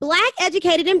Black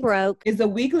Educated and Broke is a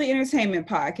weekly entertainment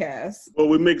podcast where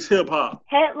we mix hip hop,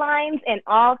 headlines, and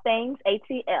all things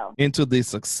ATL into the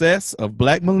success of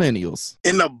Black millennials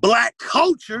in the Black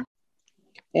culture.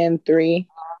 In 3,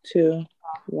 2,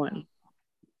 1.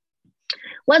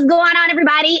 What's going on,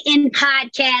 everybody, in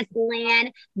podcast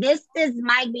land? This is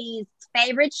Mike B's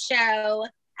favorite show.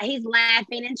 He's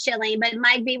laughing and chilling. But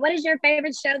Mike B, what is your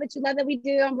favorite show that you love that we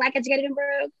do on Black Educated and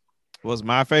Broke? Was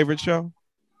my favorite show?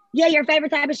 Yeah, your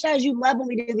favorite type of shows. You love when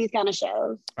we do these kind of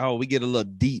shows. Oh, we get a little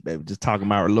deep, baby. Just talking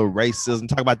about a little racism,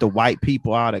 talk about the white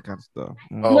people, all that kind of stuff.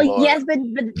 Oh, well, Lord. Yes, but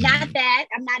not that.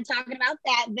 I'm not talking about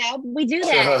that, though. We do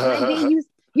that.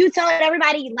 you told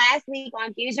everybody last week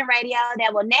on Fusion Radio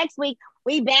that, well, next week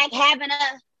we back having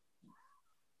a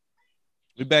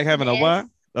what?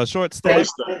 A short stay?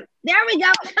 There we go.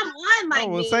 Come on, Mike. Oh,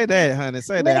 well, say that, honey.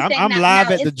 Say that. I'm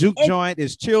live at the Juke Joint.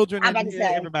 It's children in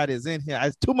here. Everybody is in here.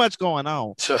 It's too much going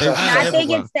on. I think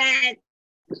it's that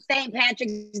St.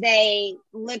 Patrick's Day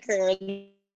liquor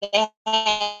that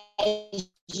has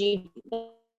you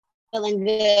feeling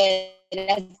good.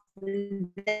 That's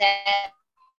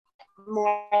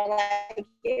more like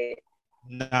it.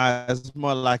 Nah, it's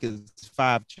more like it's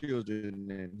 5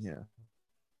 children in here.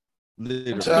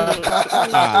 Literally.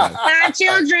 5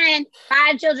 children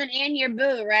and your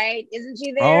boo, right? Isn't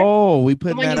she there? Oh, we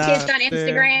put that out you kissed on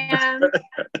Instagram and put it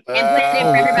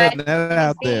for everybody. That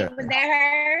out there. Was that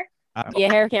her?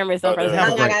 Yeah, her camera is so crazy.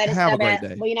 Have a great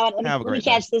day. Well, you know what? Let me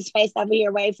catch this face over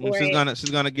here. Wait for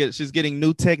it. She's getting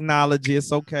new technology.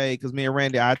 It's okay because me and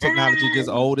Randy, our technology just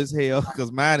old as hell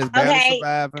because mine is barely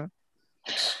surviving.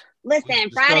 Listen,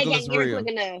 Friday can't get quick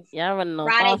enough. Yeah,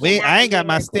 I ain't got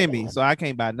my stimmy, so I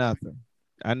can't buy nothing.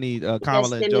 I need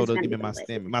Kamala and Joe to give me my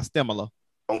stimmy, my stimula.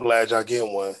 I'm glad y'all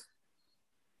getting one.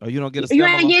 Oh, you don't get a stimula? You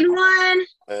ain't getting one?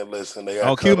 Man, listen, they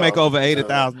got Q make over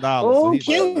 $80,000. Oh,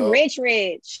 Q rich.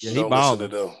 Yeah, he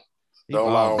balling. Don't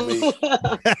lie on me.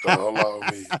 Don't lie on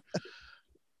me.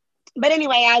 But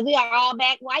anyway, guys, we are all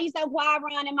back. Why you so quiet,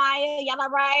 Ron and Maya? Y'all all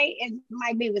right? It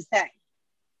might be with saying.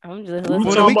 I'm just when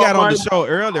we got on the show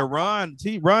earlier, Ron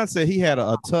said he had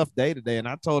a tough day today, and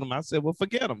I told him, I said, well,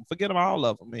 forget them, all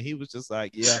of them, and he was just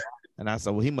like, yeah, and I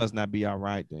said, well, he must not be all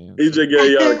right then. He just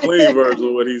gave y'all a clean version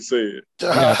of what he said.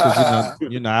 Yeah,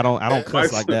 because I don't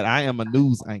cuss like that. I am a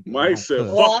news anchor. Mike said,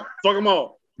 fuck them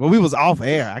all. Well, we was off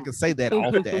air. I can say that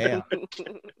off the air.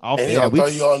 Off air. We throw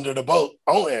you under the boat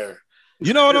on air.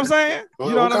 You know what I'm saying?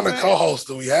 What kind of co-host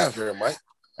do we have here, Mike?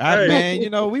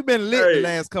 Man, we've been lit the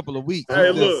last couple of weeks.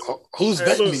 Hey, look, who's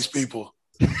vetting these people?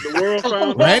 The world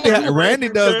found Randy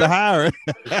does the hiring.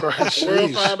 The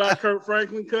world found out Kurt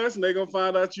Franklin cuss, and they're gonna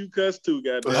find out you cuss too,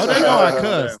 goddamn. Oh, they know I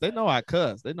cuss. They know I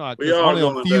cuss. Only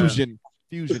on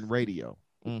Fusion Radio.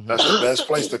 Mm-hmm. That's the best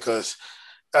place to cuss.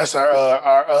 That's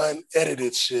our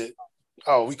unedited shit.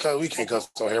 Oh, we can't cuss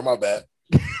on here. My bad.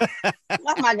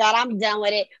 Oh my God, I'm done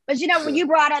with it. But when you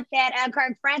brought up that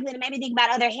Kirk Franklin, it made me think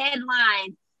about other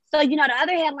headlines. So, the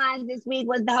other headlines this week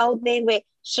was the whole thing with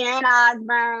Sharon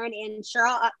Osbourne and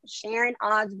Cheryl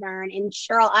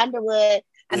Underwood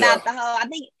about the whole, I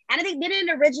think didn't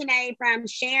it originate from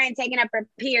Sharon taking up for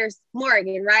Piers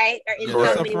Morgan, right? Or in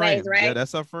so many ways, right? Yeah,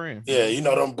 that's her friend. Yeah,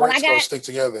 them breaks don't stick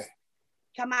together.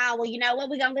 Come on, well, you know what?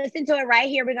 We're going to listen to it right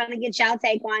here. We're going to get y'all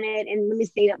take on it. And let me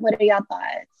see, what are y'all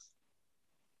thoughts?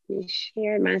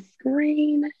 Share my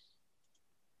screen.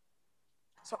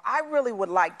 So I really would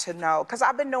like to know, because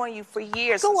I've been knowing you for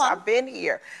years since I've been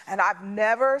here, and I've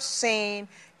never seen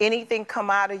anything come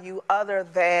out of you other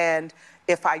than,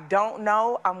 if I don't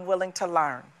know, I'm willing to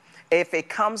learn. If it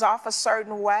comes off a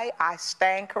certain way, I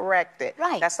stand corrected.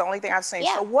 Right. That's the only thing I've seen.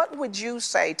 Yeah. So what would you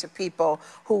say to people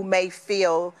who may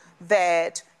feel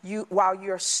that while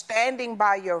you're standing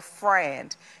by your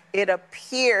friend, it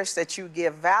appears that you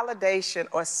give validation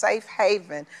or safe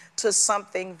haven to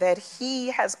something that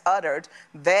he has uttered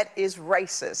that is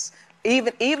racist,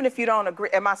 even if you don't agree?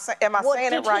 Am I saying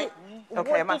it right?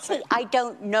 Okay, I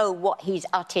don't know what he's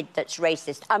uttered that's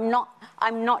racist. I'm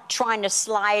not trying to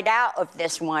slide out of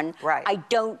this one. Right. I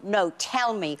don't know.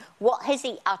 Tell me, what has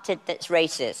he uttered that's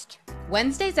racist?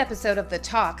 Wednesday's episode of The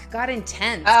Talk got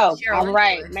intense. Oh, all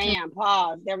right, man.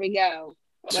 Pause. There we go.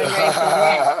 Well,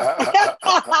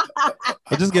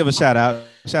 just give a shout out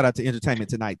to Entertainment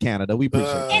Tonight Canada. We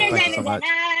appreciate it. Entertainment so much.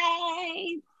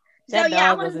 Tonight. That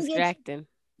dog was distracting.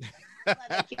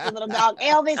 Little dog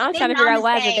Elvis. I'm trying to figure out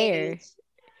why is it there.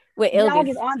 With Elvis. Dog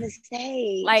is on the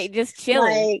stage, like just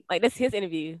chilling. Like that's his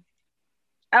interview.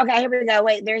 Okay, here we go.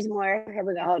 Wait, there's more. Here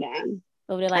we go. Hold on.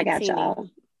 Over there, like I got Teeny. y'all.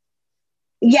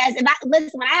 Yes,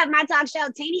 listen, when I have my talk show,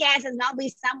 Teeny ass is gonna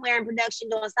be somewhere in production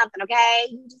doing something. Okay,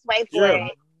 you just wait for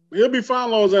it. He'll be fine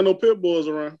as long as there ain't no pit bulls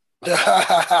around.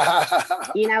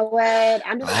 You know what?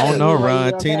 I'm just I don't know,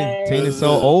 Ron. Tina's so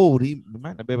old. He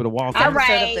might not be able to walk. This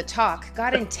episode of The Talk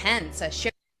got intense.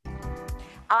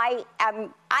 I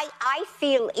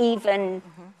feel even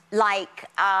like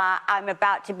I'm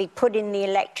about to be put in the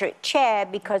electric chair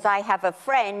because I have a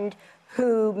friend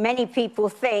who many people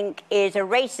think is a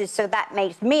racist, so that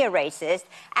makes me a racist.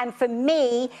 And for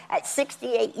me, at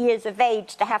 68 years of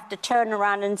age, to have to turn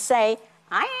around and say,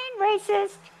 I ain't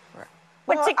racist.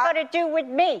 What's it got to do with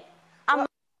me?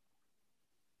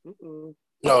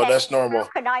 No, that's normal. How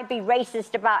can I be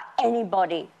racist about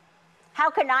anybody? How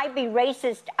can I be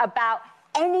racist about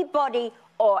anybody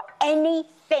or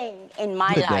anything in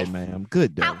my Good life? day, ma'am.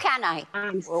 Good day. How can I?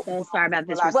 I'm so sorry about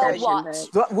this Well, reception.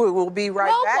 what? We will be right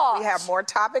back. We Robots. have more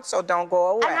topics, so don't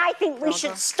go away. And I think we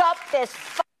should stop this.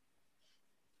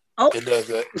 It does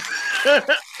that.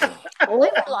 I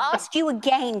will ask you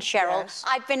again, Cheryl. Yes.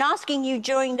 I've been asking you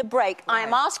during the break. Right.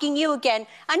 I'm asking you again.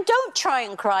 And don't try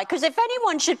and cry, because if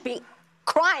anyone should be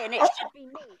crying, it should be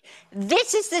me.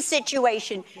 This is the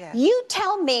situation. Yes. You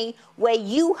tell me where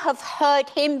you have heard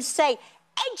him say,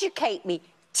 educate me.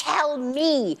 Tell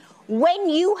me when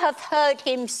you have heard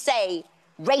him say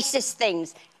racist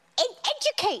things.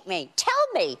 Educate me. Tell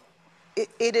me.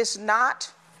 It is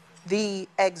not the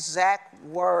exact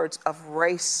words of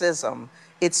racism.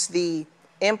 It's the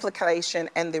implication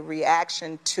and the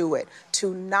reaction to it.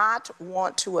 To not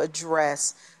want to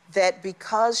address that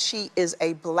because she is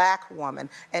a black woman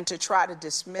and to try to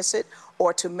dismiss it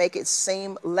or to make it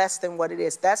seem less than what it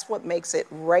is. That's what makes it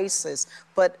racist.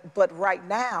 But right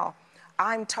now,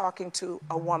 I'm talking to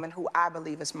a woman who I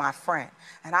believe is my friend.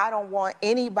 And I don't want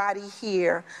anybody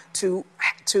here to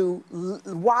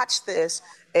watch this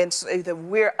and say that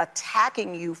we're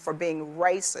attacking you for being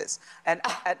racist. And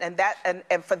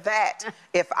for that,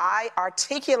 if I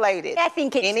articulated I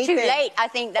think it's anything, too late. I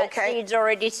think that seed's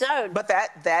already sown. But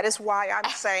that is why I'm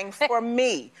saying for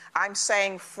me. I'm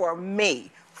saying for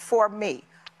me. For me.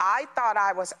 I thought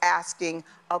I was asking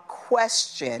a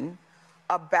question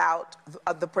about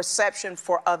the perception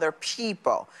for other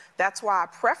people. That's why I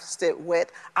prefaced it with,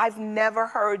 I've never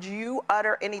heard you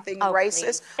utter anything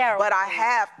racist, but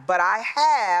I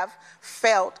have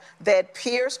felt that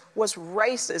Pierce was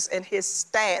racist in his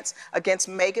stance against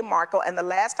Meghan Markle. And the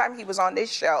last time he was on this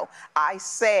show, I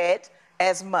said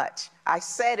as much. I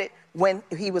said it when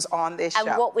he was on this show.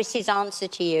 And what was his answer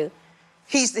to you?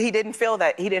 He didn't feel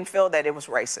that it was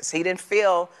racist. He didn't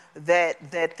feel that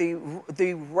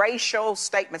the racial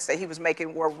statements that he was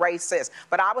making were racist.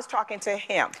 But I was talking to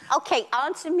him. Okay,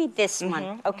 answer me this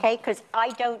one, okay? Because I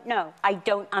don't know. I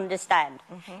don't understand.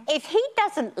 If he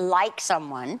doesn't like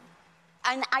someone,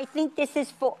 and I think this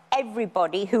is for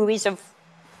everybody who is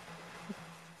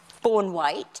born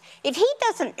white, if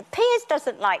Piers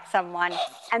doesn't like someone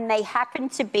and they happen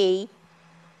to be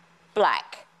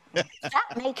black, does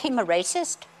that make him a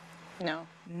racist? No.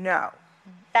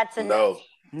 That's a no.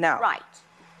 No. Right.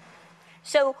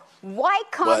 So why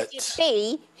can't it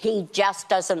be he just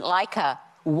doesn't like her?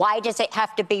 Why does it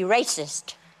have to be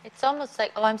racist? It's almost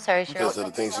like, I'm sorry, Cheryl. Because of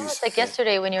the things it's almost like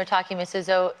yesterday when you were talking, Mrs.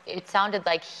 O, it sounded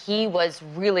like he was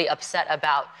really upset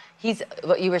about,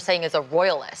 what you were saying is a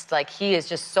royalist. Like he is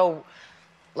just so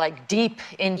deep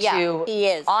into he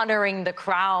is. honoring the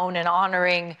crown and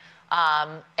honoring,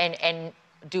 and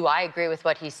do I agree with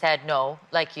what he said? No,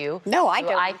 like you. No, I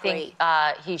don't agree.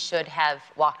 Think he should have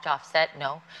walked off set?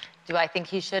 No. Do I think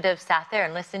he should have sat there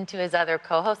and listened to his other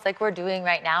co-hosts like we're doing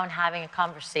right now and having a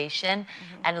conversation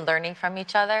and learning from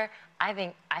each other? I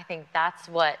think that's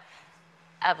what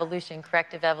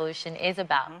corrective evolution is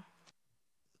about.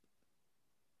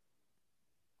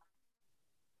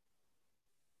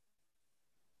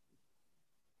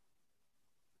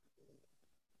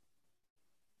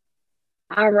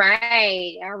 All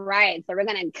right. So we're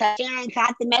gonna cut. Sharon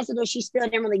caught the message, or she still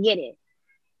didn't really get it.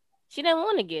 She didn't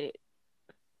want to get it.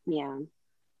 Yeah.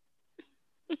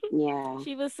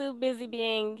 She was so busy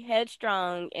being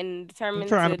headstrong and determined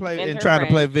trying to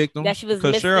play victim. That she was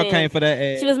because missing. Cheryl came for that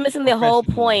ad. She was missing the whole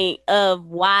point of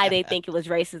why they think it was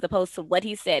racist, opposed to what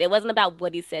he said. It wasn't about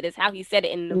what he said; it's how he said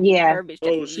it in the verbiage.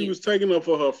 Oh, she was taking up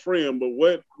for her friend, but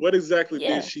what exactly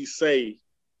did she say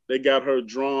that got her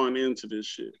drawn into this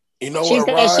shit? You know what,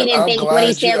 Ron? She didn't think what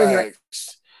he said was right.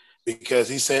 Because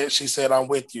she said, I'm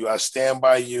with you. I stand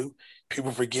by you. People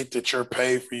forget that you're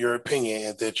paid for your opinion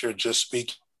and that you're just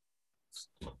speaking.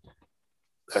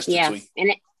 That's the tweet.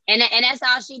 And that's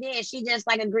all she did. She just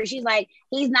agreed. She's like,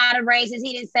 he's not a racist.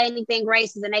 He didn't say anything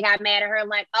racist. And they got mad at her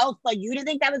like, oh, so you didn't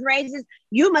think that was racist?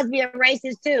 You must be a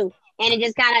racist too. And it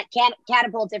just kind of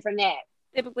catapulted from that.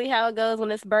 Typically how it goes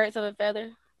when it's birds of a feather.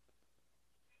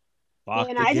 Fuck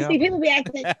You know, I just see together. people be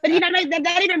acting, but you know,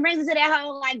 that even brings us to that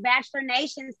whole like Bachelor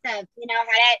Nation stuff. You know, how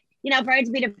that, you know, for it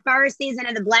to be the first season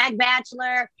of the Black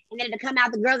Bachelor, and then to come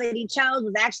out, the girl that he chose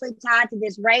was actually tied to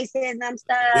this racism We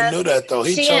stuff. knew that though.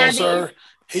 He She chose having, her.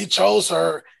 He chose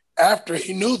her after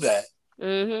he knew that.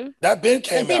 That Ben but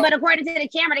came see, out. but according to the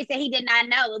camera, they said he did not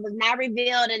know. It was not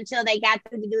revealed until they got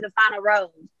through to do the final rose.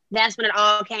 That's when it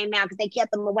all came out because they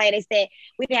kept them away. They said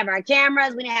we didn't have our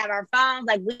cameras, we didn't have our phones.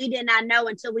 Like we did not know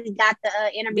until we got the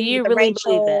Do interview you with really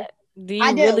Rachel. believe that? Do you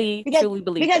I do really because truly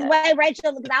believe because that? way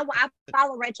Rachel, because I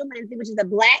follow Rachel Lindsay, which is a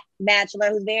Black Bachelor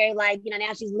who's very like, you know,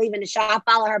 now she's leaving the show. I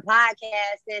follow her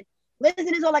podcast and listen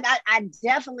to this. Like I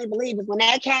definitely believe it. When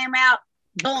that came out,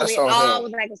 boom, That's it on all him.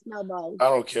 was like a snowball. I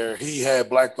don't care. He had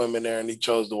black women there and he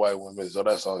chose the white women, so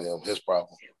that's on him. His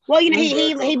problem. Well, you know,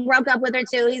 he broke up with her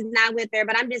too. He's not with her,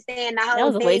 but I'm just saying the That whole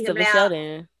was a thing waste of a show about.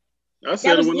 then. I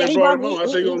said it when yeah, they he brought him broke- on. I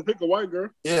he- said he- you're gonna pick a white girl.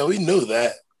 Yeah, we knew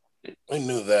that. We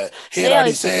knew that. He They had already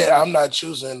always said, pick I'm not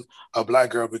choosing a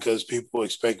black girl because people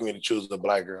expect me to choose a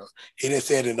black girl. He didn't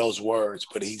say it in those words,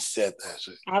 but he said that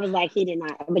shit. I was like, he did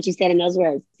not, but you said in those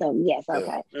words. So yes,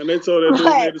 okay. And they told that dude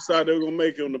But- they decided they were gonna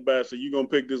make him the bachelor. You gonna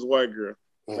pick this white girl.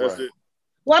 That's Right. it.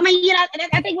 Well, I mean, you know, and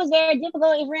I think it was very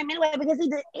difficult for him anyway because he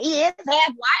is half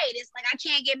white. It's like I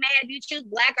can't get mad if you choose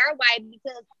black or white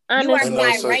because you are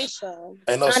Honestly, biracial.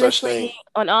 Ain't no such honestly, thing.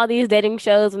 on all these dating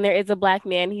shows, when there is a black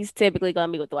man, he's typically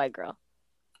gonna be with the white girl.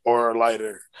 Or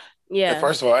lighter. Yeah. And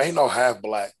first of all, ain't no half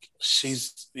black.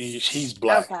 He's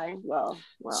black. Okay, well.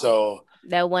 So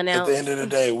that one at out. the end of the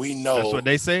day, we know That's what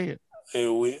they said.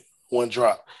 We one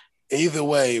drop. Either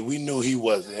way, we knew he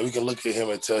wasn't. And we can look at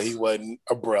him and tell he wasn't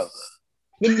a brother.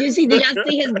 Did y'all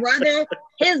see his brother?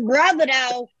 His brother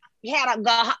though had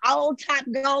a old top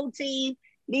gold team.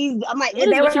 I'm like, What is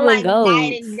they with were you like and golds?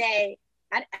 night and day.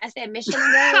 I said Michelin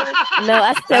gold. No,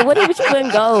 I said, what is you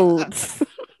in golds?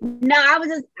 No, I was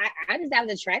just I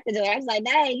was attracted to it. I was like,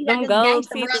 dang, you got Them this gold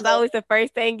gangster teeth is brother. always the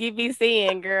first thing you be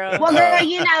seeing, girl. Well, girl,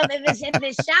 you know, if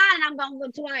it's shining, I'm gonna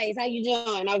look twice. How you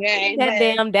doing? Okay. That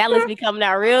damn Dallas be coming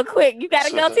out real quick. You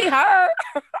gotta go see her.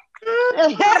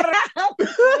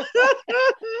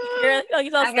 Girl,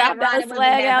 you don't stop Dallas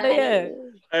flag out of here.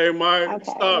 Hey, Mike,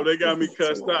 stop. They got me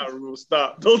cussed out. Remember,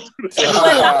 stop. Don't do She that.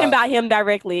 wasn't talking about him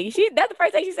directly. That's the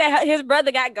first thing she said. His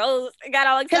brother got goals. Got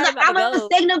all excited Because I about the was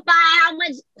goals. signifying how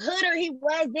much hooder he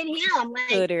was than him.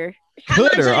 Like, Hooder. how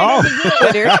much Hooder. hooder Oh.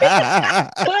 did he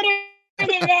get?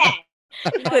 Hooder than that.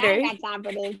 No, I Hooder. ain't got time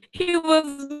for this. He was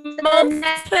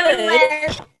most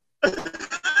hood.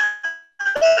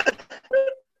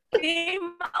 The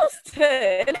most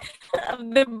hood of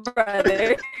the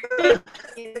brother.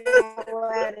 You know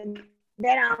what?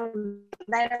 They don't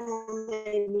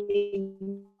make me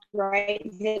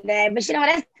great today. But you know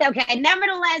what? That's okay.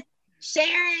 Nevertheless,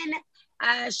 Sharon,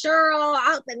 Cheryl,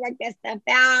 I hope they work that stuff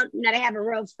out. You know, they have a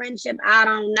real friendship. I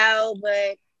don't know,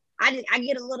 but I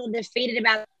get a little defeated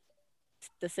about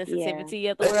The sensitivity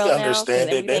of the They world now. 'cause understand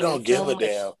it. They everything don't is give so a much.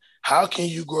 damn. How can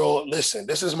you grow? Listen,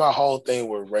 this is my whole thing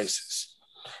with racists.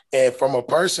 And from a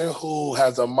person who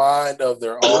has a mind of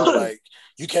their own, like,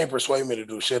 you can't persuade me to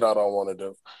do shit I don't want to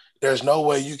do. There's no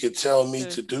way you could tell me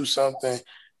to do something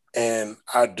and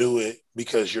I do it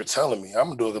because you're telling me. I'm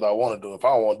going to do it because I want to do it. If I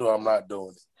don't want to do it, I'm not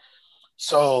doing it.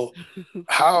 So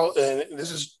how, and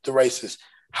this is the racist,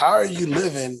 how are you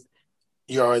living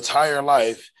your entire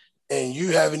life and you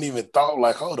haven't even thought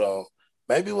like, hold on,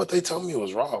 maybe what they told me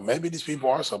was wrong. Maybe these people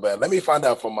aren't so bad. Let me find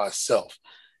out for myself.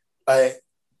 Like,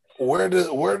 where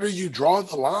do you draw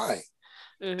the line?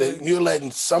 That you're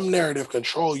letting some narrative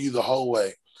control you the whole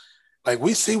way. Like,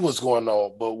 we see what's going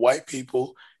on, but white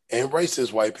people and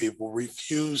racist white people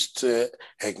refuse to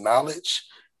acknowledge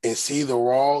and see the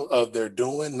wrong of their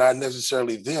doing, not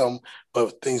necessarily them,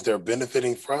 but things they're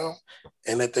benefiting from,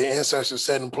 and that their ancestors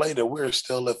set in play that we're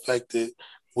still affected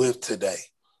with today.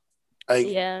 Like,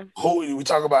 who we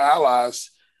talk about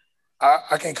allies,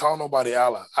 I can't call nobody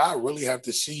ally. I really have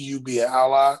to see you be an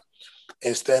ally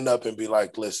and stand up and be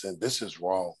like, listen, this is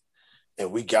wrong.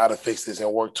 And we got to fix this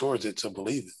and work towards it to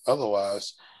believe it.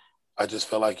 Otherwise, I just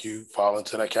feel like you fall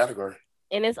into that category.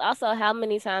 And it's also how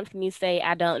many times can you say,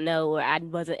 I don't know, or I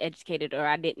wasn't educated, or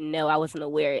I didn't know, I wasn't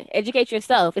aware. Educate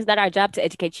yourself. It's not our job to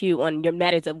educate you on your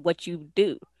matters of what you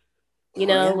do. You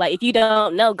know, like if you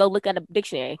don't know, go look at a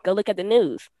dictionary, go look at the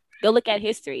news, go look at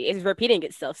history. It's repeating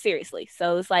itself, seriously.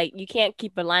 So it's like you can't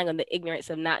keep relying on the ignorance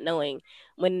of not knowing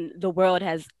when the world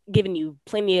has given you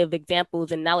plenty of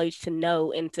examples and knowledge to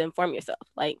know and to inform yourself.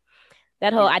 Like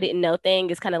that whole I didn't know thing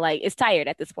is kind of like, it's tired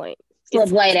at this point.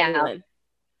 It's played out.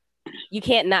 You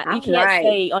can't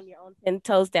stay on your own 10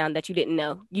 toes down that you didn't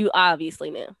know. You obviously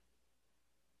knew.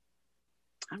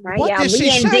 Right, what y'all, did we she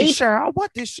in say, deep. Cheryl?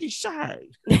 What did she say?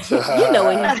 You know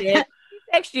what he said.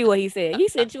 He texted you what he said. He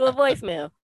sent you a voicemail.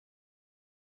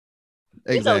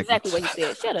 You know exactly what he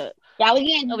said. Shut up. Y'all, we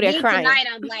getting Over there deep crying. tonight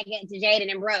on Black Educated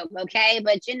and Broke, okay?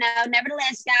 But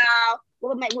nevertheless, y'all,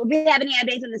 we'll be having any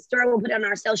updates on the story. We'll put it on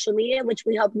our social media, which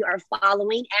we hope you are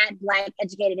following at Black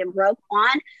Educated and Broke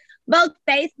on both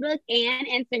Facebook and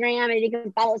Instagram. And you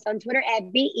can follow us on Twitter at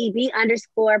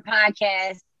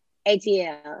BEB_podcast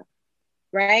ATL.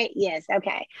 Right? Yes.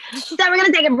 Okay. So we're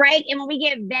gonna take a break, and when we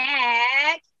get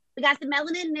back, we got some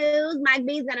melanin news. Mike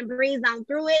B's gonna breeze on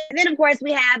through it, and then of course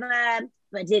we have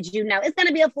but did you know? It's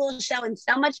gonna be a full show and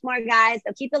so much more, guys.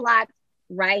 So keep it locked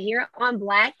right here on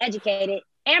Black Educated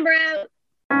and Broke.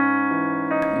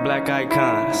 Black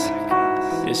icons.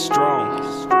 It's strong.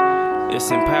 It's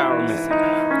empowerment.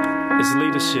 It's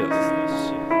leadership.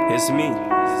 It's me.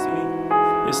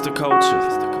 It's the culture.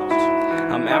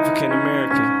 I'm African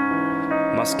American.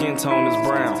 My skin tone is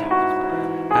brown.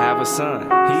 I have a son.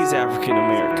 He's African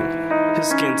American. His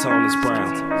skin tone is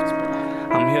brown.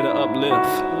 I'm here to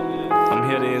uplift. I'm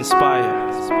here to inspire.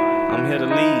 I'm here to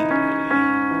lead.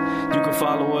 You can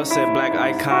follow us at Black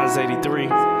Icons 83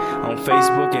 on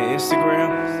Facebook and Instagram.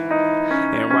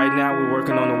 And right now we're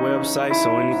working on the website,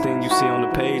 so anything you see on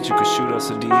the page, you can shoot us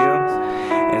a DM,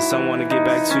 and someone to get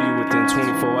back to you within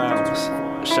 24 hours.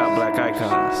 Shop Black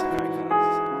Icons.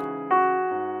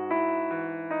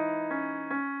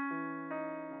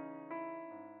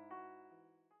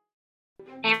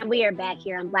 And we are back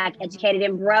here on Black Educated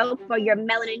and Broke for your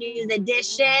Melanin News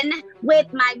edition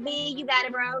with Mike B. You got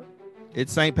it, bro.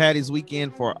 It's St. Patty's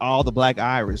weekend for all the Black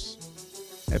Irish.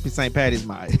 Happy St. Patty's,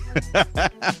 Mike.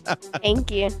 Thank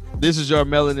you. This is your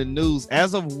Melanin News.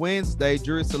 As of Wednesday,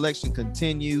 jury selection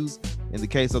continues in the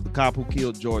case of the cop who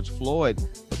killed George Floyd.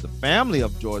 But the family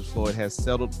of George Floyd has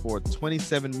settled for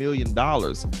 $27 million,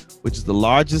 which is the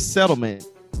largest settlement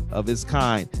of its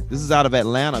kind. This is out of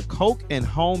Atlanta. Coke and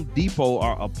Home Depot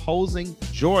are opposing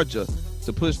Georgia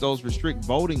to push those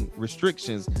voting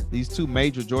restrictions. These two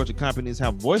major Georgia companies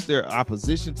have voiced their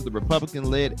opposition to the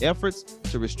Republican-led efforts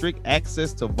to restrict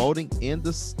access to voting in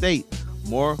the state.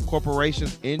 More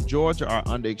corporations in Georgia are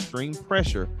under extreme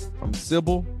pressure from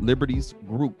civil liberties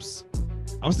groups.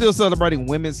 I'm still celebrating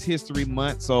Women's History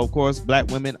Month, so of course, Black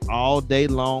women all day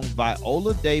long.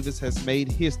 Viola Davis has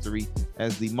made history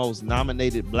as the most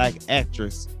nominated Black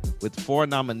actress with 4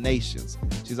 nominations.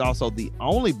 She's also the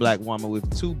only Black woman with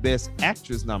 2 Best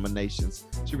Actress nominations.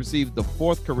 She received the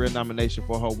 4th career nomination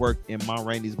for her work in Ma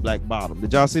Rainey's Black Bottom.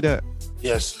 Did y'all see that?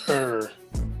 Yes, sir.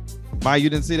 Ma,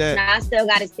 you didn't see that? No, I still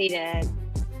got to see that.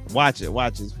 Watch it.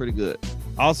 It's pretty good.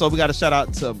 Also, we got to shout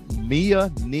out to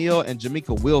Mia Neal and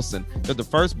Jamaica Wilson. They're the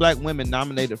first Black women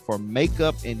nominated for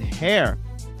makeup and hair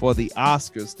for the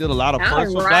Oscars. Still a lot of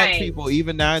firsts for Black people,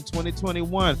 even now in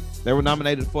 2021. They were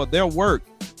nominated for their work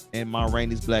in Ma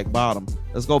Rainey's Black Bottom.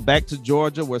 Let's go back to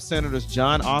Georgia, where Senators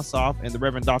Jon Ossoff and the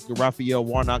Reverend Dr. Raphael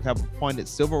Warnock have appointed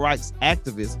civil rights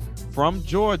activists from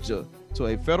Georgia to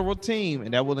a federal team,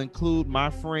 and that will include my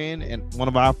friend and one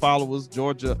of our followers,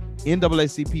 Georgia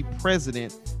NAACP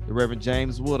President, the Reverend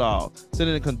James Woodall.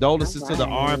 Sending condolences to the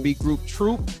R&B group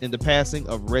Troop in the passing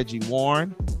of Reggie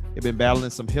Warren. They've been battling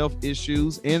some health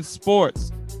issues in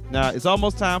sports. Now, it's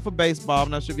almost time for baseball.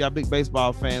 I'm not sure if y'all big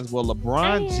baseball fans. Well,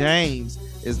 LeBron James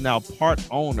is now part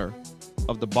owner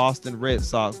of the Boston Red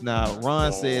Sox. Now,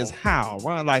 Ron says, how?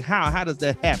 Ron, like, how does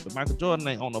that happen? Michael Jordan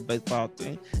ain't on no baseball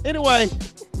team. Anyway,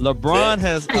 LeBron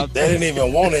has... They didn't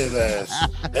even want his ass.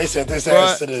 They sent this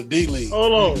ass to the D-League.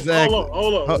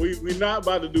 Hold on. We not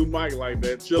about to do Mike like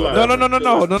that. Chill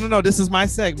out. No. This is my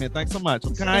segment. Thanks so much.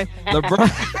 Okay?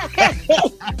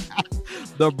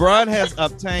 LeBron has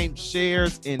obtained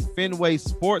shares in Fenway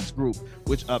Sports Group,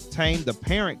 which obtained the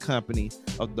parent company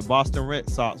of the Boston Red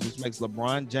Sox, which makes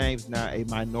LeBron James now a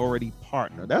minority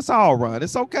partner. That's all, Ron.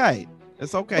 It's okay.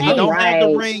 It's okay. He don't have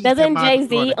the ring. Doesn't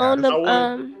Jay-Z own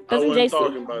the doesn't Jay-Z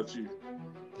talking about you?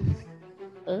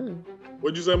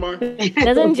 What'd you say, Mike?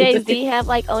 Doesn't Jay-Z have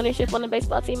like ownership on the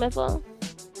baseball team as well?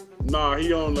 Nah,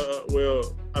 he owned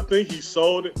well, I think he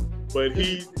sold it, but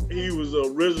he was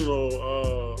the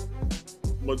original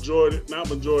but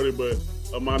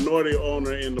a minority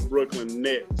owner in the Brooklyn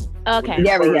Nets. Okay.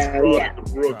 There we go. Yeah.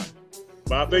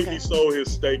 But I think he sold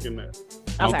his stake in that.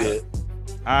 Okay. All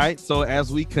right. So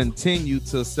as we continue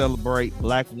to celebrate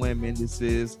Black women, this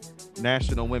is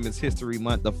National Women's History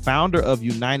Month. The founder of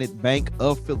United Bank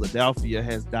of Philadelphia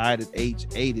has died at age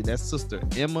 80. That's Sister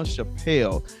Emma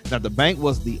Chappelle. Now, the bank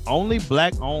was the only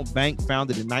Black-owned bank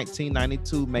founded in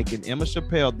 1992, making Emma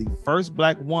Chappelle the first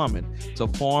Black woman to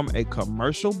form a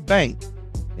commercial bank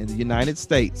in the United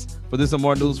States. For this and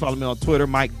more news, follow me on Twitter,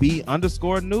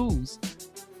 MikeB_news.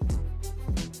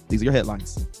 These are your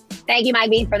headlines. Thank you, Mike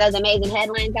B, for those amazing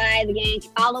headlines, guys. Again,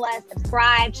 follow us,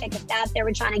 subscribe, check us out there.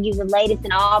 We're trying to give you the latest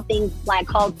in all things Black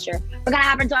culture. We're going to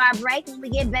hop into our break. When we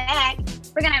get back,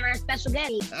 we're going to have our special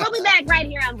guest. We'll be back right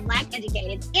here on Black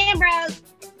Educated and Bros.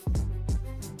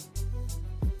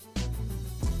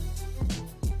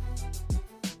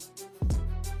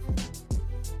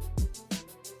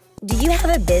 Do you have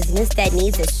a business that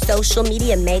needs a social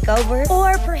media makeover?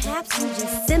 Or perhaps you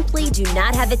just simply do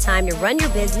not have the time to run your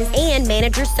business and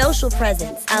manage your social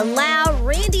presence? Allow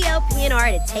Randy O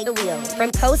PNR to take the wheel.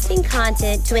 From posting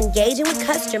content to engaging with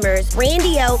customers,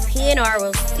 Randy O PNR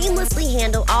will seamlessly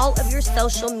handle all of your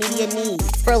social media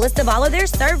needs. For a list of all of their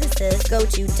services, go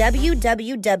to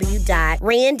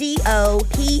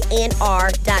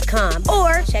www.randyopnr.com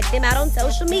or check them out on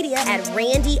social media at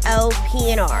Randy O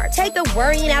PNR. Take the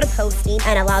worrying out of posting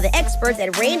and allow the experts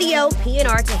at Randy O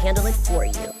PNR to handle it for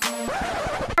you.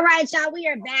 All right, y'all, we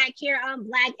are back here on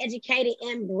Black Educated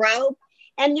and Broke.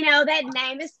 And you know, that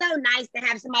name is so nice to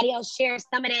have somebody else share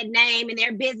some of that name in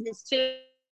their business too,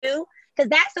 because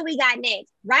that's what we got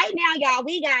next. Right now, y'all,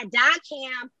 we got Doc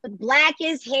Ham with Black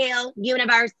as Hell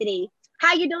University.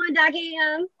 How you doing, Doc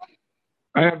Ham?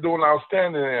 I am doing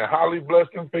outstanding and highly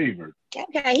blessed and favored.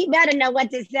 Okay, he better know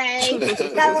what to say.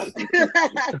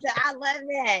 I love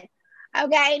that.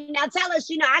 Okay, now tell us,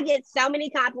 you know, I get so many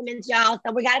compliments, y'all,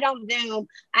 so we got it on Zoom.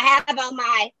 I have on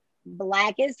my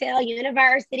Black as Hell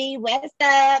University, West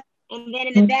Up, and then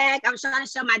in the back, I'm trying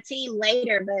to show my team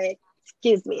later, but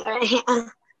excuse me.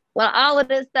 Well, all of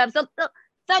this stuff. So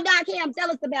Doc Ham,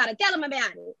 tell us about it. Tell them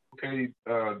about it. Okay,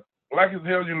 Black as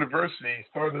Hell University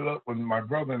started up with my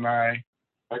brother and I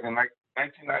back in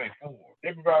 1994.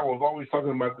 Everybody was always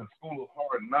talking about the School of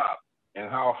Hard Knocks and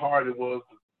how hard it was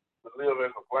to live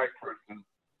as a Black person.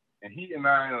 And he and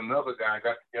I and another guy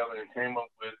got together and came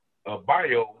up with a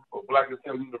bio for Black as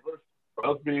Hell University. For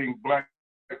us being Black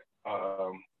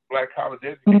college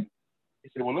educators, he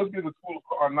said, well, let's get the School of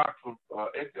Hard Knocks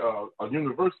a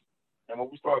university. And when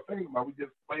we started thinking about it, we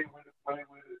just played with it.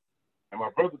 And my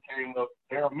brother came up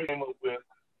with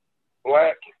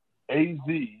Black AZ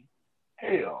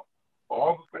Hell.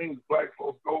 All the things Black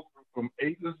folks go through from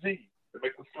A to Z to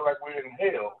make us feel like we're in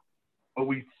hell, but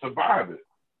we survive it.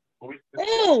 But we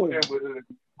just with it and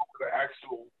the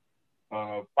actual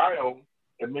bio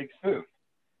that makes sense.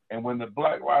 And when the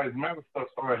Black Lives Matter stuff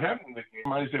started happening again,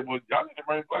 somebody said, well, y'all need to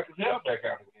bring Black as Hell back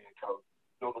out again, because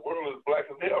the world is black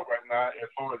as hell right now as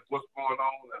far as what's going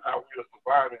on and how we are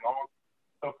surviving all the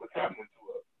stuff that's happening to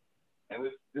us. And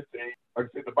like I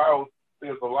said, the bio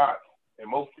says a lot. And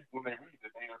most people, when they read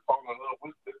it, they are falling in love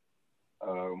with it.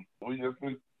 We just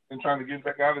been trying to get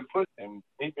back out and push. And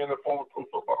me being a former pro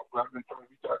football player, I've been trying to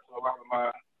reach out to a lot of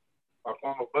my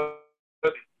former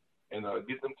buddies and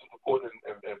get them to support and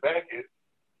back it.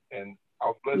 And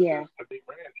I was blessed to be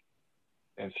Randy.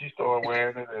 And she started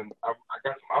wearing it. And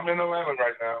I'm in Atlanta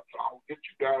right now, so I'll get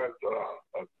you guys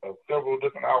several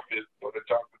different outfits so that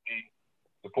y'all can be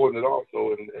supporting it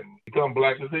also and become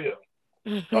Black as Hell.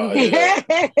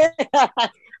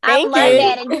 I love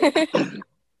that.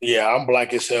 Yeah, I'm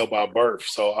Black as Hell by birth,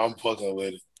 so I'm fucking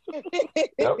with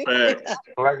it.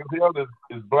 Black as Hell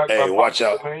is Black. Hey, by watch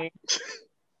out. Name.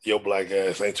 Your black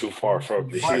ass ain't too far from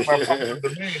me. Black by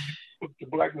the name. Put the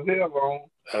Black as Hell on.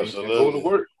 Absolutely. And go to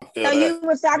work. So you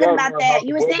were talking about that.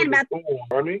 You were saying about.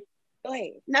 Go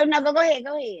ahead. No, go ahead.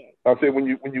 I said when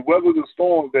you weather the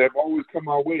storms that have always come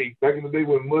our way. Back in the day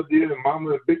when Mud Deer and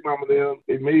Mama and Big Mama them,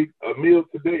 they made a meal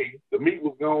today. The meat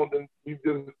was gone, then we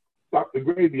just stopped the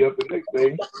gravy up the next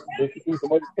day. Then she threw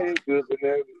some other canned goods in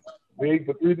there. We ate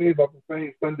for 3 days off the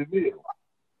same Sunday meal.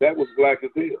 That was Black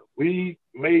as Hell. We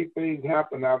made things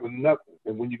happen out of nothing.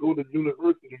 And when you go to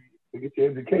university to get your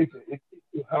education, it teaches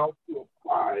you how to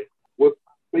apply what's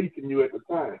facing you at the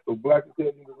time. So Black as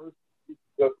Hell University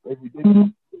teaches us every day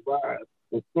to survive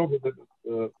the struggle that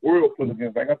the world put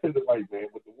against. Like I said, the white man,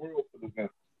 but the world put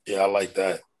against. Yeah, I like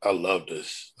that. I love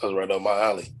this. That's right up my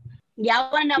alley. Yeah,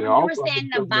 I want to know when you were saying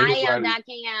the bio, Doc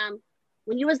Ham,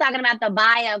 when you was talking about the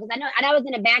bio, because I know it's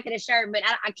in the back of the shirt, but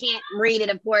I can't read it,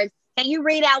 of course. Can you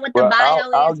read out what the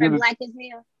bio is for Black as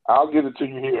Hell? I'll get it to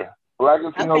you here. Black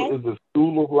as Hell is the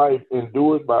school of life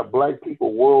endured by Black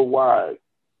people worldwide.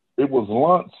 It was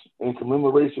launched in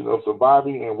commemoration of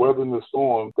surviving and weathering the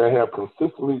storms that have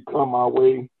consistently come our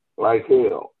way like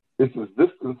hell. Its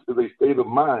existence is a state of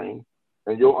mind,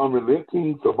 and your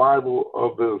unrelenting survival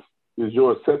of this is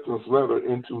your acceptance letter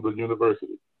into the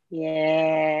university.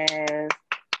 Yes.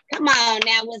 Come on, on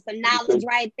now with some knowledge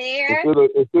right there.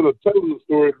 Instead of telling the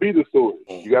story, be the story.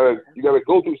 You gotta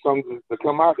go through something to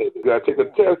come out of it. You gotta take a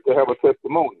test to have a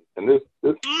testimony, and this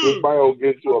bio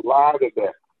gives you a lot of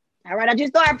that. All right, don't you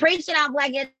start preaching on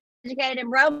Black Educated and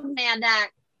Broke now,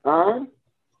 Doc. Huh?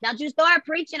 Don't you start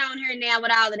preaching on her now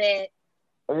with all of that.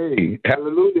 Hey,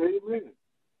 hallelujah, amen.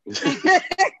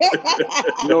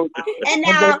 And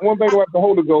now, one thing about the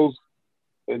Holy Ghost,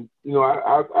 and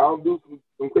I'll do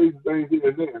some crazy things here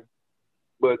and there,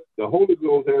 but the Holy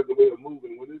Ghost has a way of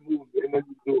moving. When it moves, ain't nothing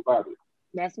you can do about it.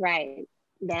 That's right.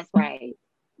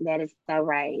 That is so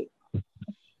right.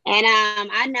 And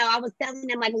I know I was telling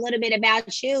them like a little bit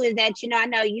about you is that I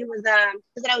know you was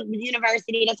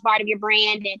university, that's part of your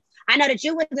brand, and I know that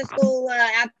you went to school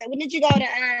when did you go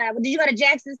to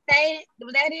Jackson State?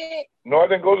 Was that it? No, I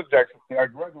didn't go to Jackson State. I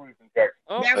graduated from Jackson.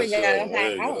 Oh, there we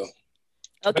go.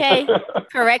 Okay.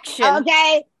 Correction.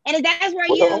 Okay. And that's where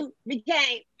you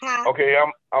became. Huh? Okay,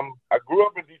 I grew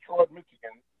up in Detroit,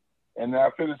 Michigan, and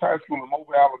I finished high school in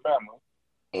Mobile, Alabama.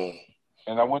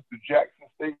 And I went to Jackson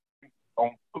State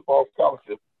on football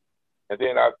scholarship. And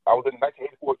then I was in the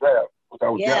 1984 draft, which I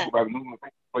was drafted by the New England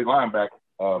Patriots to play linebacker.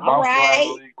 Bounced around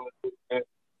the league, and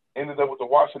ended up with the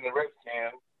Washington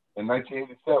Redskins in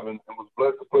 1987 and was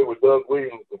blessed to play with Doug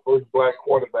Williams, the first black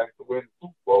quarterback to win the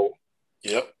Super Bowl.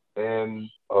 Yep. And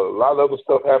a lot of other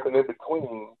stuff happened in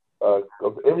between. I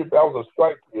was a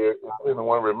strike player, if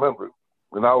anyone remembers.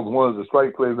 And I was one of the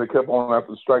strike players that kept on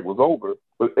after the strike was over.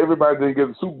 But everybody didn't get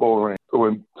a Super Bowl ring. So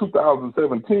in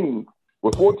 2017,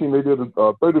 with 14, they did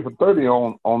a 30 for 30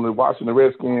 on the Washington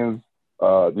Redskins,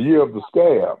 the year of the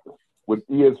scab with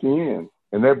ESPN.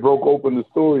 And that broke open the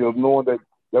story of knowing that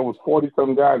there was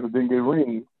 40-some guys that didn't get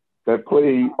rings that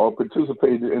played or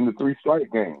participated in the 3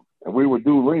 strike games. And we would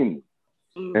do rings.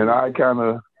 And I kind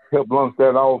of helped launch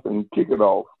that off and kick it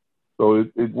off. So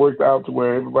it worked out to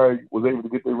where everybody was able to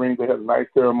get their rings. They had a nice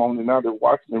ceremony. Now the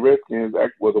Washington Redskins,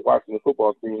 actually the Washington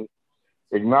football team,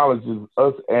 acknowledges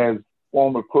us as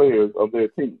former players of their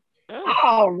team.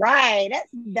 All right.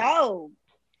 That's dope.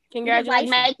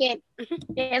 Congratulations.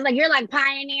 It's like you're like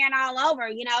pioneering all over,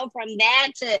 from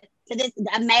that to this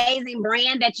amazing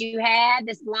brand that you had,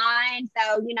 this line.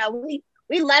 So,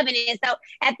 we loving it. So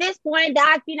at this point,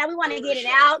 Doc, we want to get it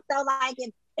out. So like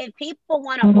if people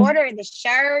want to order the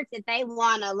shirts, if they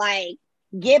want to like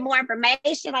get more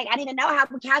information, like I need to know how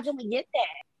can we get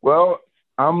that? Well,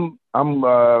 I'm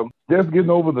just getting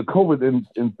over the COVID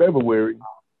in February.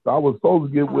 So I was supposed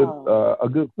to get with a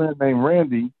good friend named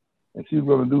Randy, and she's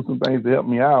going to do some things to help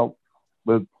me out.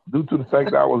 But due to the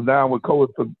fact that I was down with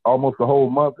COVID for almost a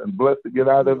whole month and blessed to get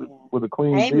out of it with a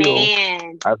clean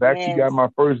deal, I've actually got my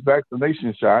first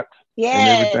vaccination shot and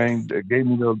everything that gave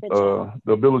me the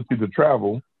ability to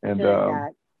travel. And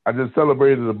I just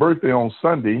celebrated a birthday on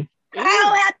Sunday.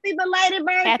 Oh, happy belated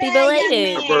birthday. Happy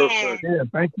belated. Yeah,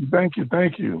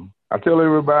 thank you. I tell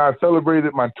everybody I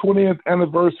celebrated my 20th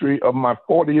anniversary of my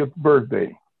 40th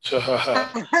birthday. Okay.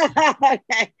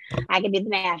 I can do the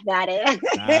math. Got it.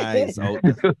 Nice.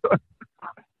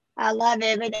 I love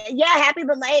it. But happy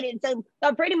belated. So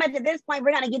pretty much at this point,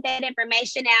 we're gonna get that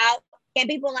information out. Can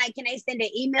people can they send an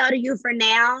email to you for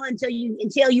now until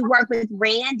you work with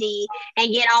Randy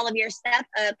and get all of your stuff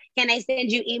up? Can they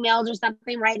send you emails or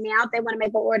something right now if they want to make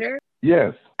an order?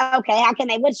 Yes. Okay. How can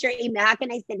they? What's your email? How can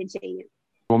they send it to you?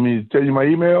 Want me to tell you my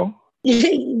email?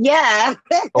 Yeah.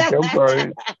 Okay, I'm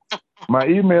sorry. My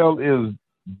email is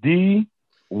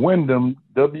dwindham,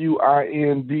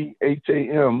 WINDHAM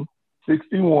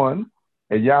 61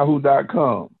 at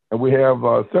yahoo.com. And we have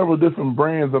several different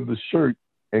brands of the shirt,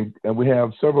 and we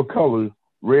have several colors: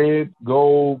 red,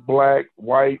 gold, black,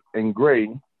 white, and gray.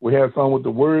 We have some with the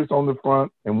words on the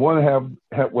front, and one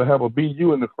will have a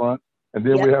BU in the front, and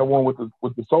then we have one with the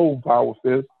Soul Power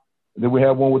Fist, and then we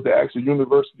have one with the actual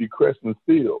university crest and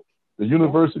seal. The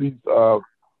university's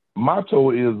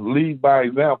motto is lead by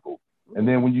example. And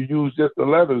then when you use just the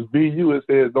letters BU, it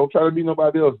says don't try to be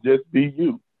nobody else, just be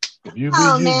you. If you be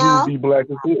you, you'll be black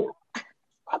as hell.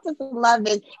 I just love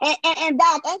it. And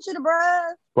Doc, ain't you the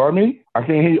bruh? Pardon me? I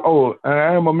can't hear you. Oh,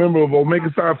 I am a member of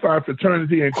Omega Psi Phi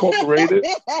Fraternity Incorporated.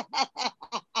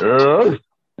 Come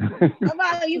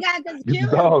on, you got this. Q is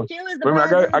the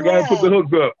bruh. I got to put the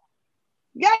hooks up.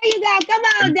 There you go. Come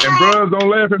on, Doc. And bruhs don't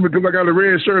laugh at me because I got a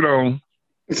red shirt on.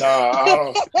 Nah, I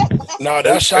don't. No,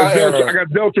 that's y'all error. I got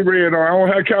Delta red on. I don't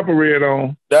have Kappa red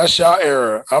on. That's y'all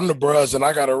error. I'm the bruh, and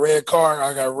I got a red car.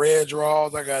 I got red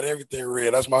drawers. I got everything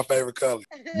red. That's my favorite color.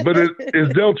 But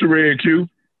it's Delta red, Q.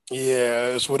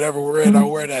 Yeah, it's whatever red I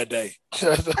wear that day.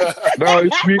 No,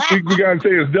 we got to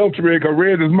say it's Delta red because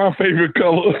red is my favorite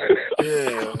color.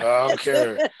 Yeah. I don't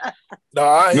care. No,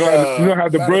 I, you know how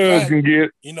the bruhs can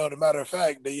get. You know, the matter of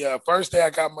fact, the first day I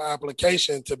got my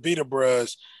application to be the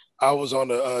bruhs, I was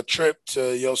on a trip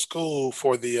to your school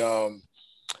for the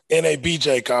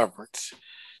NABJ conference.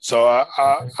 So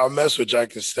I mess with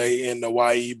Jackson State and the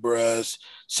YE bruhs,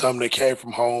 some that came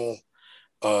from home.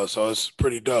 So it's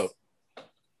pretty dope.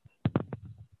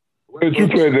 Where did you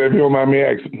play there, if you don't mind me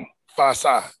asking? Phi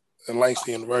Psi in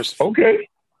Langston University. Okay.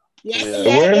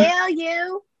 Yeah,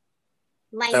 LU.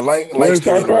 Langston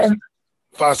University.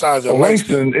 Phi Psi is in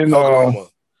Langston in Oklahoma.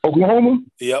 Oklahoma?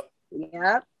 Yep.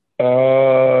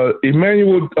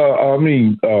 Emmanuel,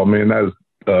 that's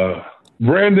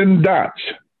Brandon Dotch.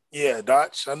 Yeah,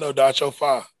 Dotch. I know Dotch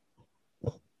 05.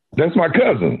 That's my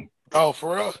cousin. Oh,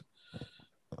 for real?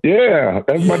 Yeah,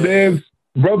 that's my dad's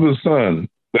brother's son.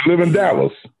 They live in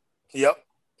Dallas. Yep.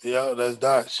 Yeah, that's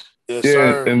Dotch. Yes, yeah,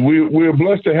 sir. And we're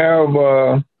blessed to have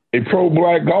a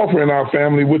pro-black golfer in our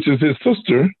family, which is his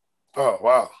sister. Oh,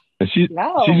 wow. And she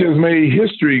just made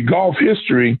history, golf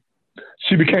history.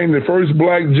 She became the first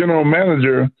black general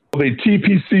manager of a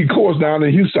TPC course down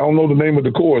in Houston. I don't know the name of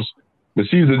the course, but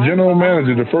she's the general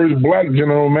manager, the first black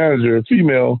general manager,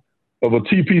 female, of a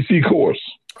TPC course.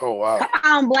 Oh, wow. Come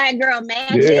on, Black Girl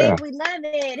Magic. Yeah. We love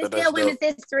it. It's That's still Women's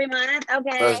dope. History Month.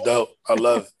 Okay. That's dope. I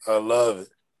love it. I love it.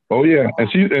 Oh yeah, and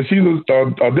she's a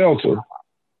Delta.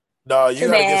 No, you Too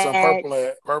gotta get some bad.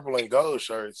 purple and gold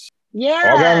shirts. Yeah.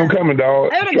 I got them coming,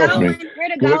 dog. We're the Trust gold me. one. We're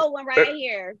the gold one right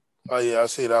here. Oh yeah, I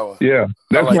see that one. Yeah,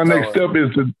 that's like my that next step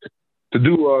is to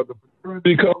do the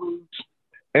fraternity colors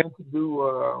and to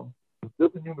do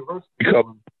different university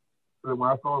colors. So when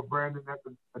I saw Brandon at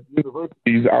the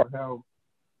universities, I'll have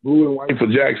blue and white for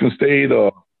Jackson State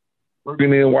or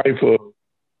burgundy and white for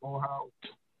Morehouse.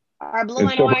 Or blue and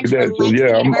and stuff orange like that. for So Langston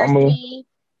yeah, University.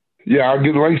 I'll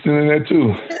get Langston in there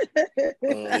too.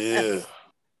 Yeah.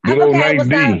 Good old Okay, Nice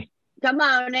D. Come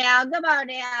on now.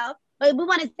 But we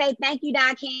want to say thank you,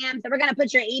 Doc Ham. So we're going to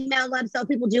put your email up so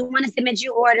people do want to submit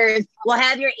you orders. We'll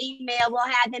have your email. We'll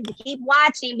have them to keep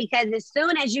watching because as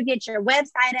soon as you get your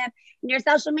website up and your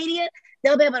social media,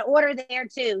 they'll be able to order there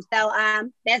too. So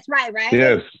that's right?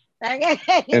 Yes. Okay.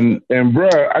 And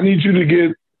bruh, I need you to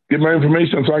get my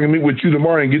information so I can meet with you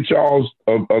tomorrow and get y'all's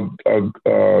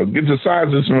get the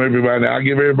sizes from everybody. I'll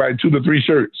give everybody 2 to 3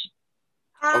 shirts.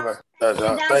 Okay. Thank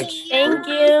you. Thank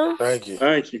you. Thank you.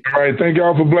 Thank you. All right, thank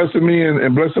y'all for blessing me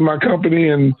and blessing my company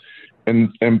and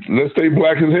let's stay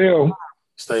black as hell.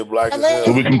 Stay black as hell.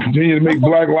 So we can continue to make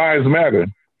Black Lives Matter.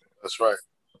 That's right.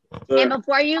 And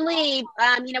before you leave,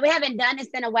 we haven't done this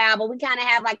in a while, but we kind of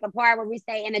have like the part where we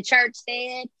say in the church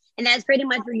said, and that's pretty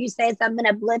much where you say something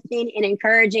uplifting and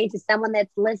encouraging to someone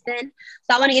that's listening.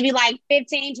 So I want to give you like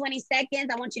 15, 20 seconds.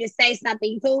 I want you to say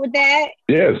something. You cool with that?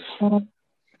 Yes.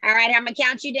 All right, I'm going to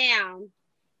count you down.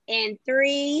 In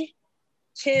 3,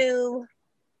 2,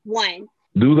 1.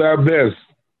 Do thy best.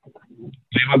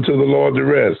 Leave unto the Lord the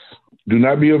rest. Do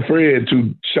not be afraid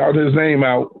to shout his name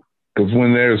out, because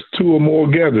when there's 2 or more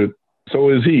gathered,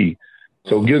 so is he.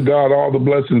 So give God all the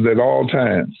blessings at all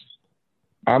times.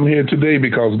 I'm here today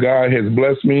because God has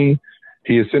blessed me.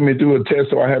 He has sent me through a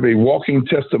test, so I have a walking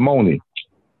testimony.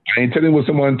 I ain't telling what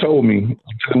someone told me. I'm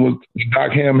telling what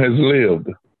Doc Ham has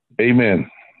lived. Amen.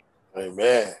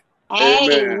 Amen.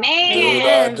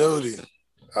 Amen. Do our duty.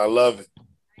 I love it. All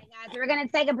right, guys, we're going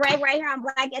to take a break right here on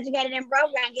Black Educated and Broke.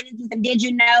 We're going to get into some Did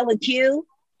You Know with Q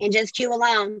and just Q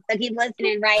alone. So keep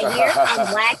listening right here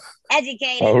on Black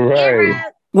Educated All right. and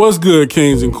Broke. What's good,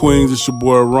 kings and queens? It's your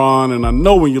boy Ron, and I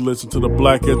know when you listen to the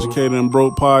Black Educated and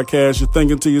Broke podcast, you're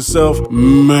thinking to yourself,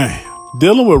 man,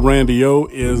 dealing with Randy O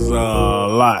is a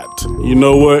lot. You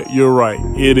know what? You're right.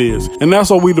 It is. And that's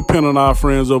why we depend on our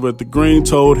friends over at the Green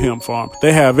Toad Hemp Farm.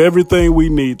 They have everything we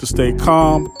need to stay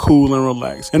calm, cool, and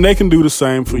relaxed. And they can do the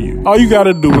same for you. All you got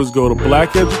to do is go to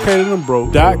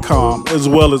blackeducatedandbroke.com as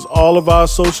well as all of our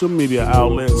social media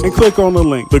outlets and click on the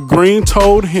link,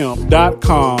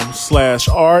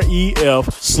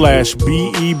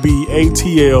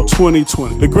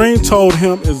 thegreentoadhemp.com/REF/BEBATL2020. The Green Toad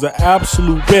Hemp is the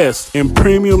absolute best in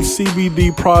premium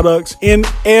CBD products in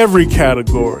every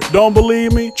category. Don't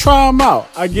believe me? Try them out.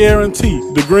 I guarantee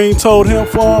the Green Toad Hemp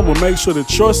Farm will make sure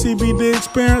that your CBD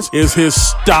experience is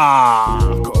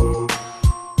historical.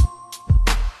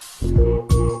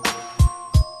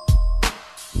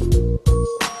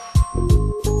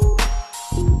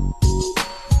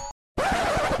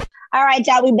 All right,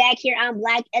 y'all, we back here on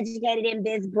Black Educated and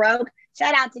Biz Broke.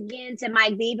 Shout out again to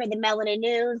Mike B for the Melanin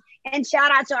News. And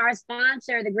shout out to our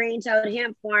sponsor, the Green Toad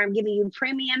Hemp Farm, giving you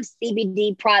premium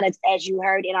CBD products, as you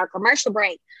heard in our commercial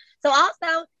break. So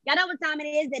also, y'all know what time it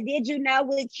is, that Did You Know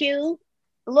with Q?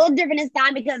 A little different this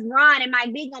time because Ron and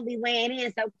Mike B gonna be weighing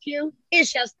in. So Q,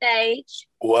 it's your stage.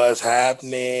 What's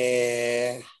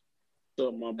happening? What's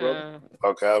up, my brother?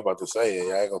 Okay, I was about to say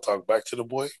it. I ain't gonna talk back to the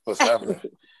boy. What's happening?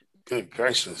 Good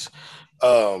gracious.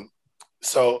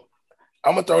 So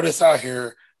I'm gonna throw this out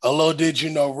here. A little did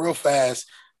you know, real fast.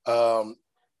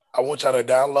 I want y'all to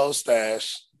download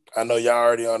Stash. I know y'all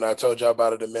already on. I told y'all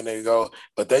about it a minute ago,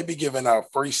 but they be giving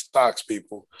out free stocks,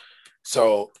 people.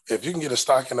 So if you can get a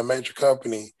stock in a major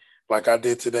company like I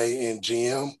did today in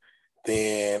GM,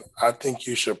 then I think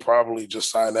you should probably just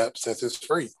sign up since it's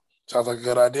free. Sounds like a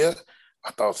good idea?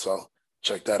 I thought so.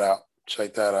 Check that out.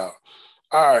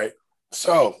 All right.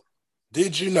 So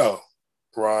did you know,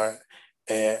 Ron,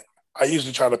 and I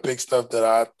usually try to pick stuff that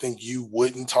I think you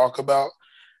wouldn't talk about.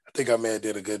 I think I may have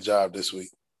did a good job this week.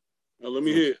 Now, let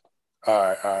me hear.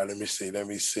 All right. Let me see.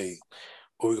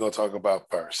 What we going to talk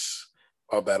about first?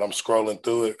 My bad. I'm scrolling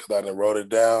through it because I done wrote it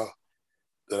down.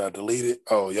 Did I delete it?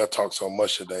 Oh, y'all talk so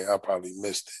much today. I probably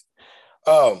missed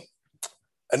it.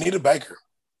 Anita Baker.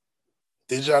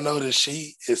 Did y'all know that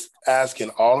she is asking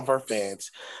all of her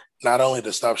fans not only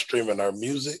to stop streaming her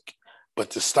music, but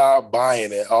to stop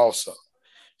buying it also?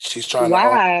 She's trying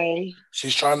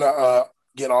to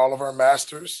get all of her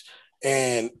masters,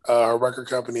 and her record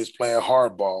company is playing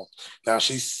hardball. Now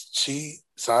she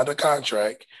signed a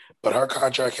contract, but her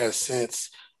contract has since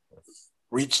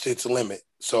reached its limit.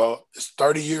 So it's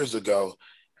 30 years ago.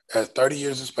 As 30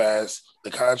 years has passed,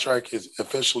 the contract is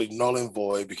officially null and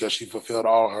void because she fulfilled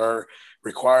all her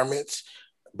requirements.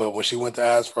 But when she went to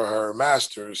ask for her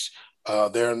masters,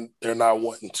 they're not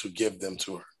wanting to give them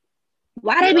to her.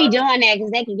 Why they be doing that?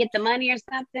 Because they can get the money or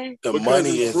something? The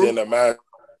money is in the master.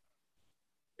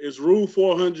 It's Rule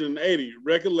 480.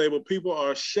 Record label people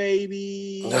are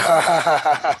shady.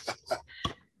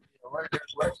 Record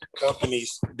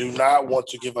companies do not want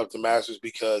to give up the masters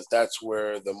because that's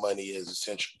where the money is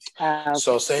essentially.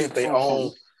 So say if they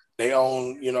own,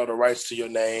 the rights to your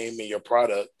name and your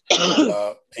product,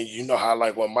 and you know how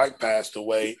like when Mike passed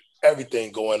away,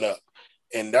 everything going up,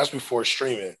 and that's before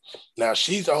streaming. Now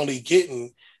she's only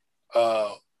getting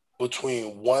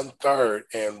between 1/3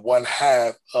 and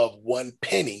 1/2 of 1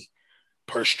 penny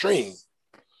per stream.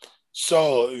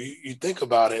 So you think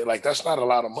about it, like that's not a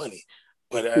lot of money.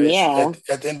 But at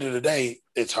the end of the day,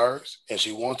 it's hers and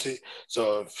she wants it.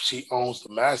 So if she owns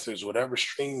the masters, whatever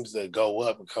streams that go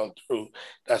up and come through,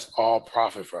 that's all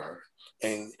profit for her.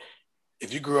 And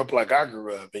if you grew up like I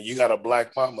grew up and you got a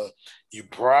black mama, you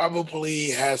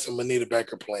probably had some Anita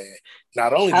Baker playing.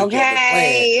 Not only did you have it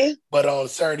playing, but on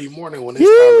Saturday morning when it's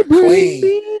time to clean,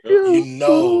 you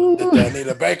know that the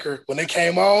Anita Baker, when they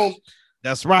came on.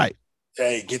 That's right.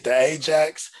 Hey, get the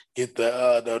Ajax, get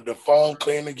the foam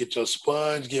cleaner, get your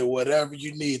sponge, get whatever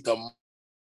you need, the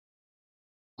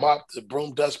mop, the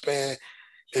broom, dustpan.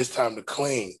 It's time to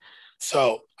clean.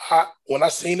 So when I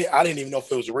seen it, I didn't even know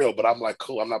if it was real, but I'm like,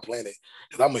 cool, I'm not playing it.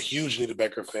 Because I'm a huge Anita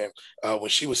Baker fan. When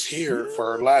she was here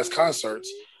for her last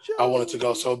concerts, I wanted to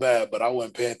go so bad, but I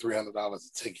wasn't paying $300 a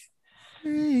ticket.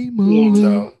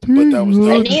 So, but that was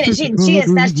Anita, she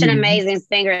is such an amazing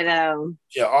singer, though.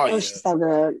 Yeah, she's so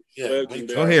good. Yeah,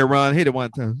 go ahead, Ron. Hit it one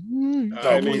time.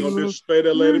 I ain't gonna disrespect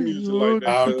that lady music like that.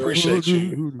 I appreciate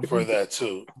you for that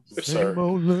too, sir.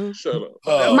 Shut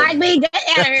up. Mike B, get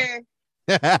out of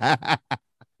here.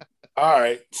 All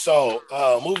right, so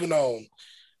moving on.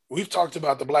 We've talked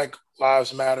about the Black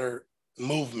Lives Matter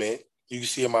movement. You can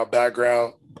see in my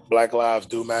background, Black Lives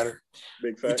Do Matter.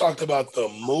 We talked about the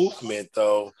movement,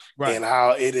 though, and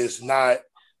how it is not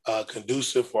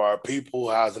conducive for our people,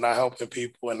 how it's not helping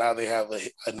people, and now they have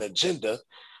an agenda,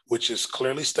 which is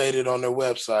clearly stated on their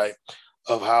website,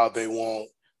 of how they want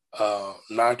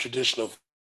non-traditional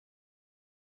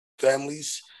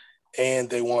families, and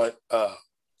they want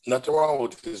nothing wrong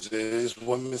with this. It is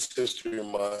Women's History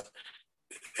Month.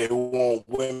 They want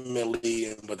women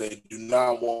leading, but they do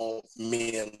not want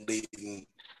men leading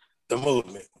the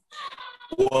movement.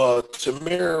 Well,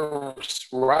 Tamir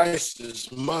Rice's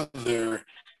mother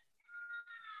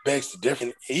begs to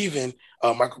differ. Even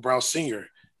Michael Brown Sr.,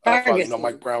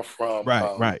 Mike Brown from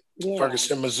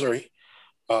Ferguson, Missouri,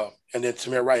 and then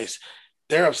Tamir Rice,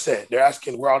 they're upset. They're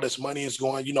asking where all this money is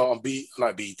going. You know, on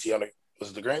not BET, was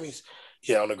it the Grammys?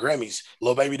 Yeah, on the Grammys.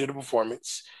 Lil Baby did a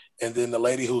performance. And then the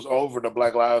lady who's over the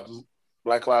Black Lives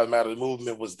Matter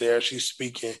movement was there. She's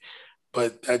speaking,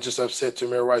 but that just upset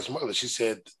Tamir Rice's mother. She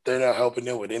said they're not helping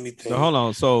them with anything. So hold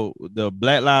on. So the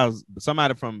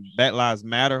somebody from Black Lives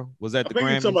Matter was at the Grammys?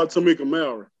 I think you're talking about Tamika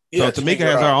Mallory. Yeah, so Tamika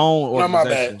has her own organization. No, my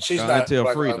bad. She's not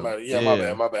Black Freedom. Lives Matter.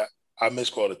 Yeah, my bad. I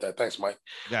misquoted that. Thanks, Mike.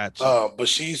 Gotcha. But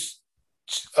she's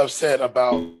upset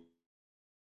about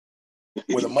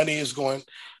where the money is going,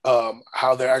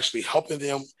 how they're actually helping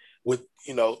them with,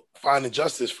 finding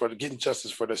getting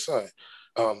justice for their son.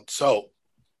 So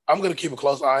I'm going to keep a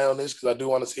close eye on this because I do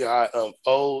want to see how it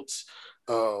unfolds.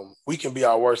 We can be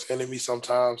our worst enemy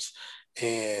sometimes,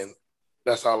 and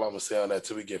that's all I'm going to say on that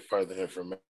till we get further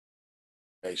information.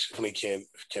 We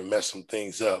can mess some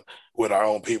things up with our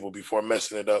own people before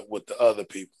messing it up with the other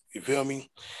people. You feel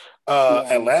me?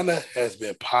 Atlanta has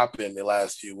been popping the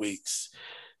last few weeks,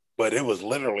 but it was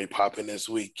literally popping this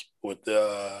week with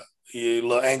the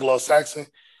little Anglo-Saxon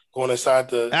going inside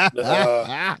the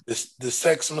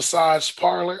sex massage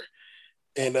parlor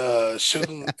and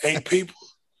shooting 8 people.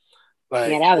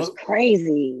 Like, yeah, that was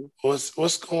crazy.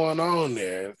 What's going on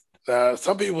there?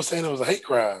 Some people saying it was a hate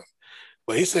crime,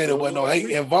 but he said there wasn't no hate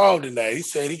involved in that. He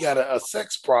said he got a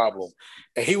sex problem,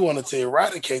 and he wanted to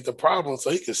eradicate the problem so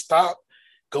he could stop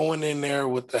going in there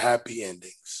with the happy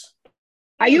endings.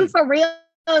 Are you for real?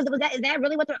 Is that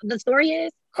really what the story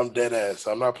is? I'm dead ass.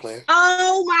 I'm not playing.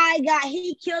 Oh my God.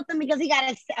 He killed them because he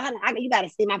got you got to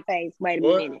see my face. Wait a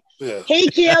minute. Yeah. He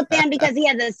killed them because he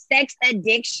has a sex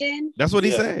addiction. That's what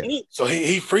he said. So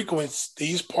he frequents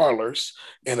these parlors,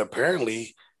 and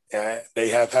apparently they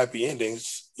have happy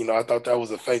endings. I thought that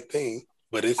was a fake thing,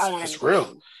 but it's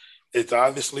real. It's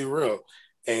obviously real.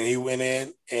 And he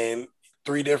went in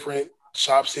 3 different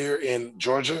shops here in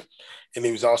Georgia, and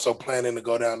he was also planning to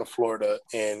go down to Florida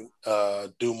and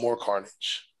do more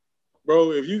carnage.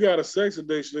 Bro, if you got a sex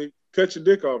addiction, cut your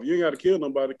dick off. You ain't got to kill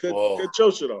nobody. Cut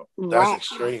your shit off. That's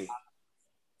extreme.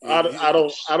 I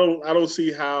don't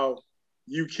see how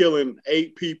you killing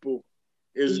 8 people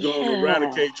is going to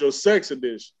eradicate your sex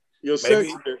addiction.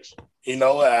 Sex addiction. And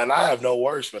I have no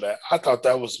words for that. I thought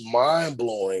that was mind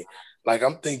blowing. Like,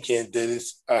 I'm thinking that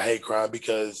it's a hate crime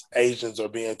because Asians are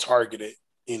being targeted,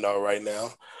 right now.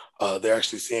 They're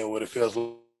actually seeing what it feels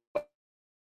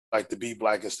like to be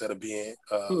black instead of being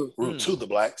rude to the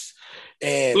blacks.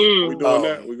 And we're doing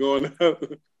that. We're going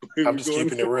that. I'm just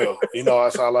keeping it real.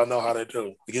 That's all I know how to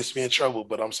do. It gets me in trouble,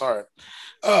 but I'm sorry.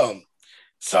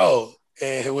 So,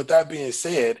 and with that being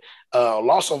said,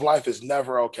 loss of life is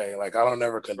never okay. Like, I don't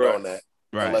never condone that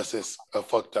unless it's a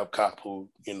fucked up cop who,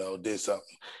 did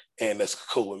something. And that's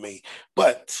cool with me.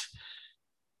 But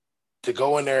to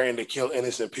go in there and to kill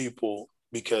innocent people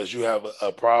because you have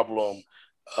a problem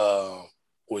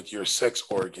with your sex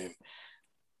organ,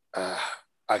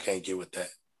 I can't get with that.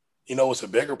 What's a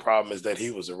bigger problem is that he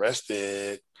was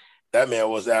arrested. That man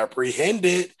was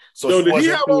apprehended. So did he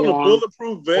have on a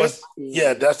bulletproof vest?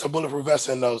 Yeah, that's the bulletproof vest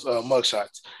in those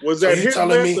mugshots. Was that his vest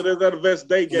or is that a vest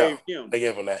they gave him? They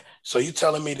gave him that. So you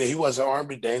telling me that he wasn't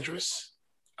armed and dangerous?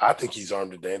 I think he's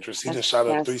armed and dangerous. He just shot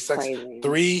up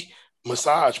 3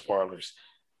 massage parlors.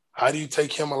 How do you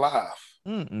take him alive?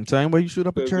 Same way you shoot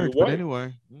up a church, but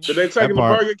anyway. Did they take him to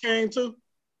Burger King too?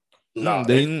 No,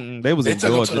 they was in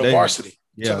took Georgia. Him to the varsity.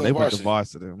 Yeah, they went to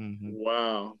varsity.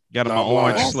 Wow. Got him an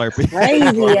orange Slurpee.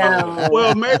 Crazy.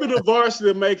 Well, maybe the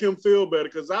varsity make him feel better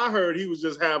because I heard he was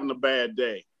just having a bad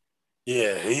day.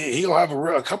 Yeah, he gonna have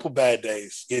a couple bad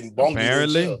days getting boned.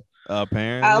 Apparently.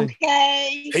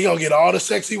 Okay. He gonna get all the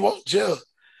sex he wants, Jill.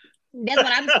 That's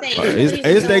what I'm saying.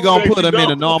 Is they gonna put him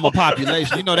in a normal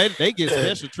population? They get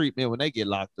special treatment when they get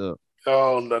locked up.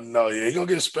 Oh no, yeah, he gonna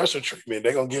get special treatment.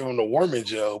 They gonna give him the warming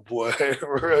gel, boy. He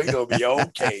gonna be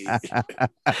okay.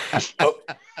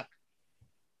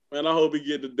 Man, I hope he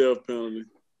get the death penalty.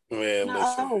 Man,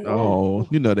 listen. Oh,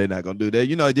 they're not gonna do that.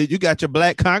 You got your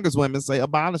black congresswomen say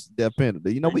abolish the death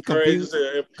penalty. We confused.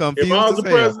 If I was the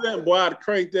president, boy, I'd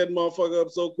crank that motherfucker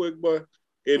up so quick, boy.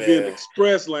 It'd be an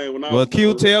express lane when I was.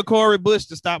 Well, tell Cory Bush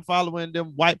to stop following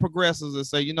them white progressives and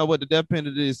say, you know what, the death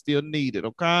penalty is still needed.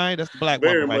 Okay, that's the black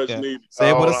very woman much right there. needed.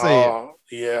 Say what I said.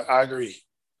 Yeah, I agree.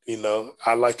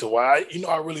 I like to. Why?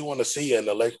 I really want to see an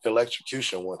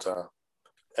electrocution one time.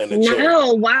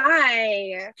 No,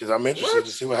 why? Because I'm interested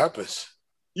to see what happens.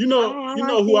 You know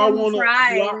who I want to,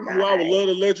 who I would love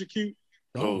to electrocute?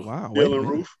 Oh wow, Dylan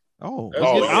Roof. Oh,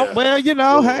 yeah.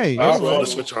 Well, hey, I'm going to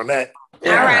switch on that.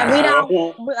 All right, we don't.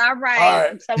 All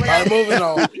right. So moving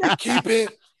on.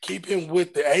 Keeping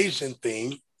with the Asian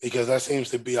theme because that seems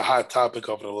to be a hot topic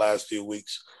over the last few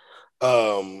weeks.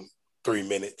 3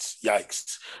 minutes,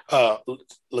 yikes.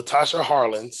 Latasha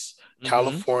Harlins,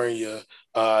 California.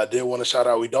 Did want to shout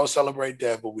out. We don't celebrate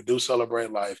death, but we do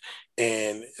celebrate life.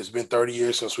 And it's been 30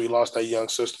 years since we lost that young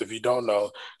sister. If you don't know,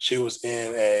 she was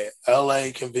in a LA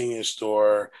convenience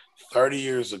store 30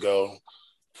 years ago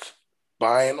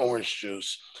buying orange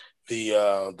juice.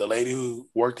 The lady who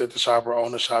worked at the shop or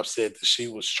owned the shop said that she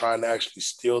was trying to actually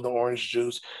steal the orange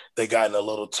juice. They got in a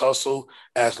little tussle.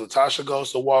 As Latasha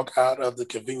goes to walk out of the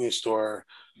convenience store,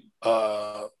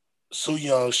 Soo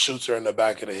Young shoots her in the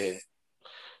back of the head.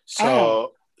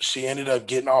 So she ended up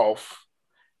getting off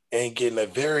and getting a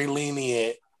very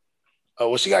lenient.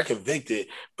 Well, she got convicted,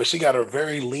 but she got a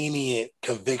very lenient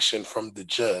conviction from the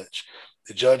judge.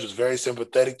 The judge was very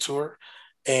sympathetic to her,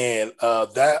 and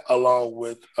that, along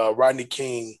with Rodney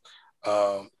King,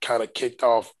 kind of kicked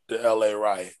off the LA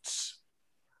riots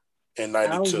in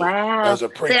 '92. Oh, wow. That was a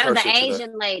So precursor that was the to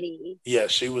Asian lady. Yeah,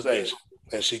 she was Asian,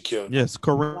 and she killed. Yes,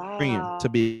 Korean to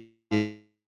be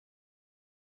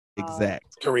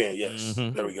exact. Korean, yes.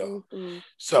 There we go. Mm-hmm.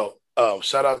 So,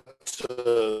 shout out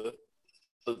to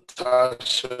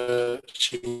Latasha.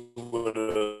 She would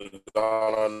have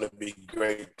gone on to be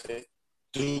great,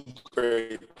 do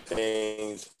great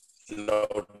things, no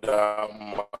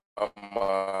doubt.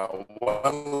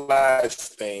 One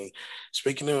last thing.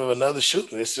 Speaking of another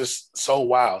shooting, it's just so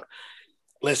wild.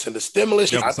 Listen, the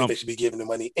stimulus, I think they should be giving the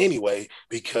money anyway,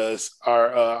 because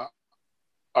our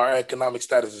economic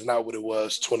status is not what it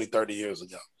was 20, 30 years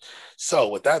ago. So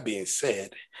with that being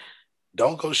said,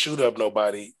 don't go shoot up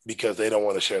nobody because they don't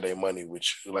want to share their money with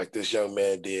you, like this young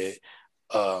man did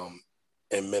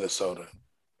in Minnesota.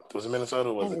 Was it Minnesota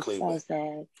or was it Cleveland? So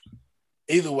sad.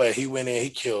 Either way, he went in, he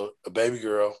killed a baby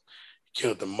girl,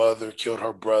 killed the mother, killed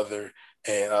her brother,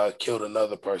 and killed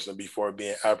another person before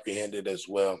being apprehended as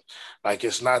well. Like,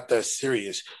 it's not that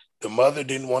serious. The mother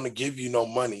didn't want to give you no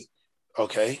money.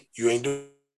 Okay, you ain't doing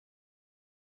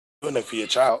it for your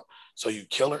child, so you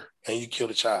kill her and you kill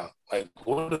the child. Like,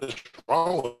 what is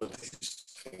wrong with these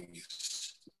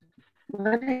things?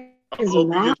 What is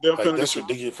wrong? Like, that's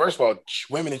ridiculous. First of all,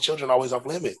 women and children are always off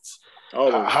limits.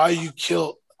 How you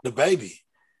kill the baby?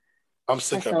 I'm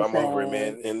sick of it. I'm over it,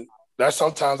 man. And that's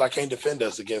sometimes I can't defend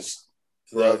us against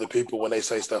the other people when they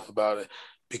say stuff about it,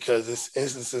 because it's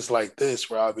instances like this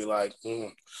where I'll be like,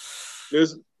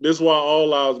 This why all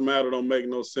lives matter don't make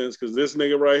no sense, because this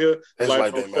nigga right here,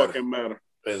 life don't fucking matter.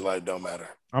 His life don't matter.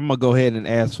 I'm gonna go ahead and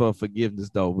ask for forgiveness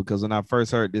though, because when I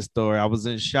first heard this story, I was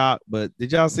in shock. But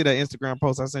did y'all see that Instagram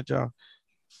post I sent y'all?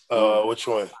 Which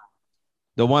one?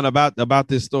 The one about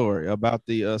this story about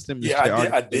the stimulus. Yeah,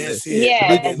 I did see it.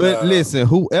 Yeah, but listen,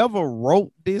 whoever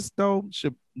wrote this though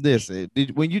should listen.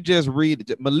 When you just read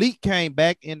it, Malik came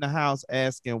back in the house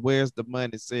asking, "Where's the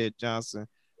money?" Said Johnson,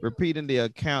 repeating the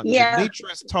account. Yeah.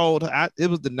 Demetrius told her,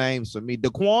 it was the names for me.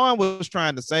 Daquan was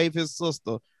trying to save his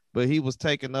sister, but he was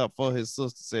taken up for his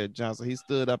sister, said Johnson. He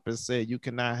stood up and said, "You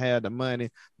cannot have the money.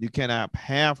 You cannot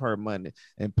have her money,"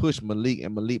 and pushed Malik,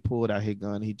 and Malik pulled out his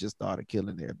gun. He just started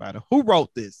killing everybody. Who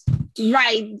wrote this?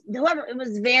 Right. Whoever, it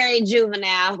was very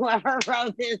juvenile. Whoever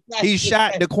wrote this. He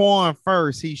shot Daquan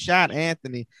first. He shot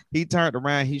Anthony. He turned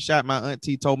around. He shot my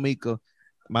auntie Tomika.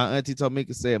 My auntie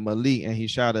Tomika said Malik, and he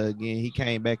shot her again. He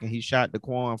came back and he shot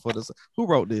Daquan for the. Who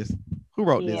wrote this? Who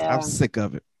wrote this? I'm sick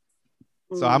of it.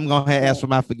 So I'm gonna ask for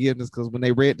my forgiveness, because when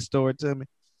they read the story to me,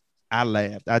 I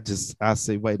laughed. I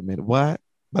say, wait a minute, what?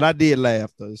 But I did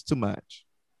laugh though. It's too much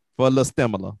for a little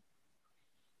stimulus.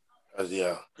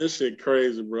 Yeah, this shit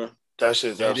crazy, bro. That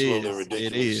shit's absolutely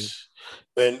ridiculous. It is.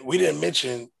 And we didn't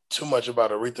mention too much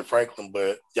about Aretha Franklin,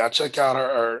 but y'all check out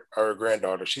her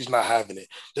granddaughter. She's not having it.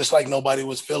 Just like nobody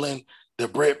was feeling the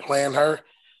Brit playing her.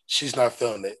 She's not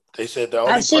feeling it. They said the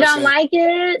only person, she don't like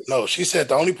it? No, she said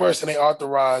the only person they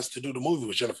authorized to do the movie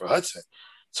was Jennifer Hudson.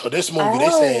 So this movie, they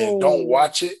saying don't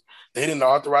watch it. They didn't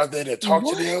authorize it. They didn't talk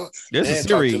to them. There's a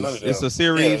series. It's a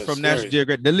series from National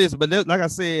Geographic. The list, but like I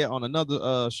said on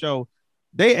another show,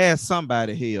 they asked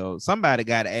somebody here. Somebody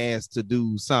got asked to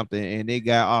do something, and they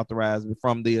got authorized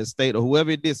from the estate or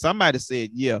whoever it did. Somebody said,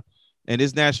 yeah. And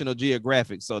it's National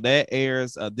Geographic. So that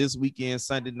airs this weekend,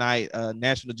 Sunday night,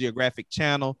 National Geographic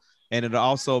channel. And it'll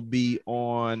also be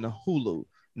on Hulu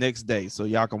next day. So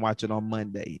y'all can watch it on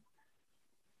Monday.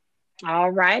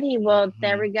 All righty. Well,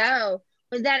 there we go.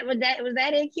 Was that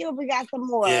it, Q? We got some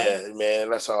more. Yeah, man.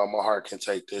 That's all my heart can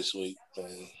take this week,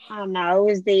 man. I know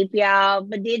it was deep, y'all.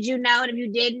 But did you know? And if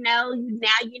you didn't know, now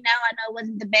you know. I know it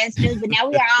wasn't the best news, but now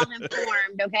we are all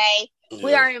informed, okay? Yeah.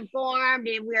 We are informed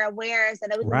and we're aware, so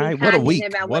that we can be what a week.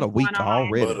 About what a week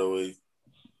already. What a week.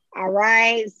 All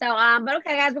right. So but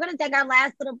okay, guys, we're gonna take our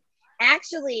last little.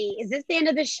 Actually, is this the end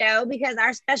of the show? Because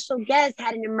our special guest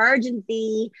had an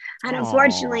emergency and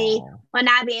unfortunately will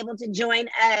not be able to join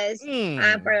us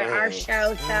for our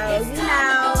show. So, you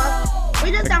know, we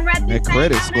just don't wrap this. The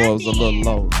credit score was a little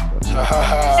low.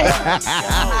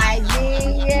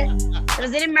 It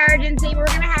was an emergency. We're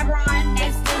going to have her on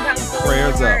next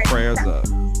week. Prayers up.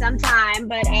 Sometime.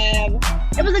 But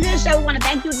It was a good show. We want to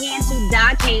thank you again to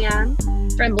Doc Ham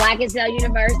from Black as Hell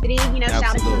University. You know, shout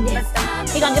out to him.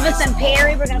 He's going to give us some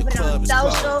Perry. We're going to put it on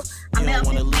social. I'm going to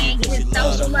help this man get his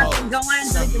social up and going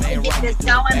so we can get this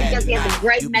going because he has a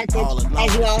great message,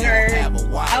 as you all heard.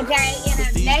 Okay,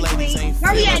 and next week,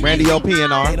 where we at? Randy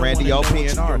OPNR. Randy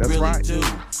OPNR. That's right.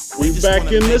 We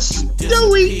back in the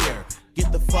Stewie. Get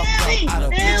the fuck out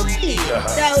of here.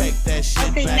 So, I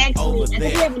think next week, I think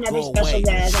we have another special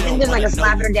guest. I think there's like a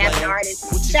slapper or dapping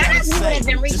artist. Shout out to people that have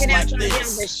been reaching out trying to get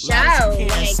on the show.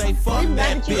 Like, we love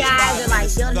that you guys are like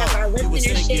building up our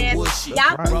listenership.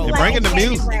 Y'all fool And like bringing the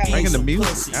music. everywhere. Bringing the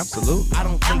music. Absolutely.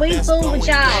 And we fool with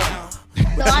y'all.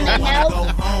 So on that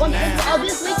note,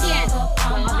 this weekend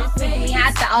we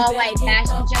had the all-white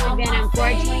fashion show event.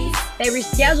 Unfortunately, they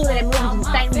rescheduled it and moved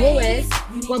it to St. Louis.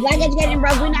 Well, Black Educated and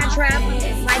Broke, we're not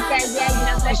traveling like that yet,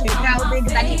 especially with COVID,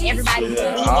 because I need everybody to be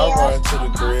there. I'll run to the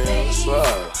crib. What's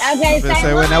up? Okay, St.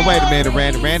 Louis. Now, wait a minute,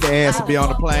 Randy asked to be on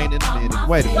the plane in a minute.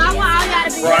 Wait a minute. Well, I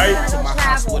gotta be right.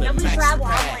 Travel. If we travel,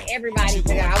 I want everybody to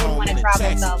go. I wouldn't want to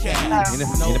travel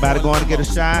solo. Anybody going to get a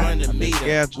shot?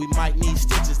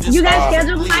 You guys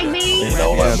scheduled Mike B?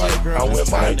 I'm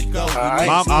with Mike.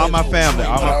 All my family is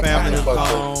gone. My family's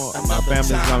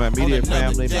going. My immediate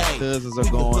family, my cousins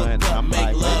are going. And I'm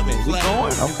like, wait, we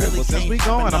going? Okay, well since we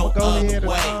going, I'm gonna go ahead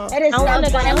and. That is so fun.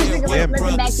 I wish we could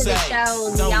listen back to the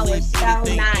show. Y'all were so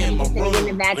nice instead of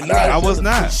getting back to it. I was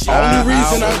not. Only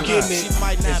reason I'm getting it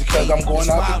is because I'm going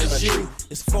out the country.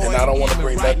 And I don't want to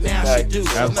bring nothing back.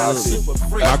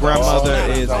 Absolutely. My grandmother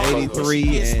is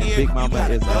 83 and Big Mama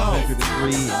is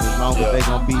 103. And as long as they're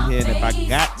going to be here, and if I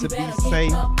got to be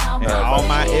safe, and all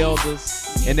my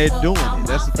elders, and they're doing it.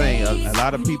 That's the thing. A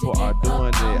lot of people are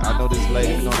doing it. I know this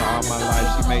lady been on it all my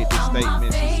life. She made this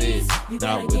statement. She said,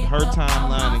 now with her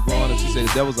timeline and growing up, she said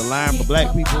if there was a line for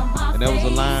black people and there was a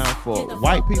line for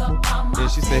white people, then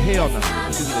she said, hell no.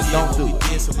 She said, don't do it.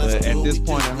 But at this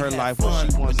point in her life, what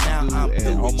she wants to do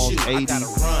at almost 80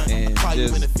 and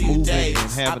just moving and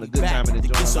having a good time and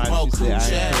enjoying life, she said, I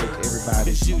encourage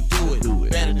everybody to do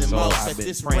it. And so I've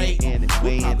been praying and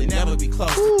weighing and I'm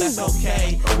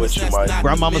with you, Mike.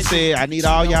 Grandmama said, I need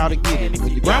all y'all to get it.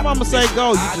 When your grandmama say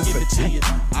go, you just say,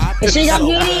 is she gonna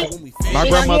get it? my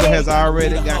grandmother has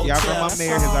already got, y'all grandma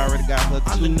Mary has already got her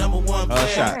 2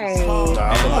 shots.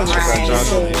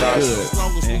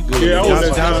 And good. Yeah, I was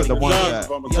at Johnson, the one Johnson,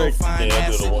 shot. I'm gonna take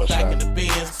do the one shot.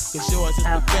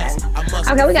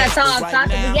 Okay, we gotta talk.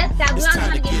 Yes, guys, we're not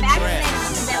trying to get back to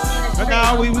that.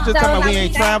 No, we were just talking about we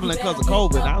ain't traveling because of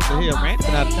COVID. I was here, Randy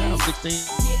been out of town 16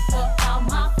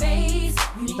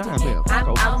 times here.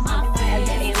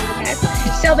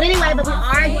 So, but anyway, we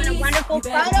are doing a wonderful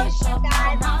photo shoot,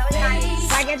 guys. I'm so excited.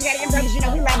 Black Educated and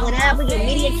Broke, we level it up. We get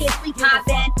media kits, we pop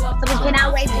in. So we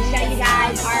cannot wait to show you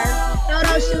guys our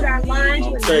photo shoot, our lunch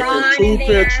with Ron in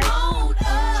there.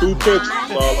 2 pictures.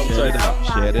 That's all I'm taking.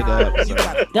 Shed it up. So.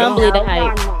 Don't believe the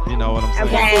hype. You know what I'm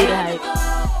saying? Okay.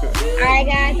 All right,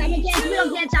 guys. We'll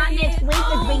catch y'all next week.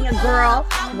 It's been your girl,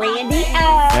 Randy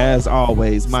O. As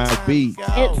always, Mike B.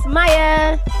 It's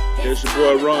Maya. It's your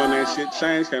boy Ron. That shit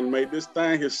changed. Can make this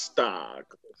thing his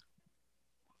stock.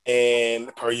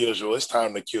 And per usual, it's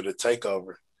time to cue the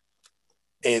takeover.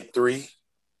 In 3,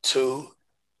 2,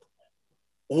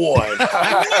 1.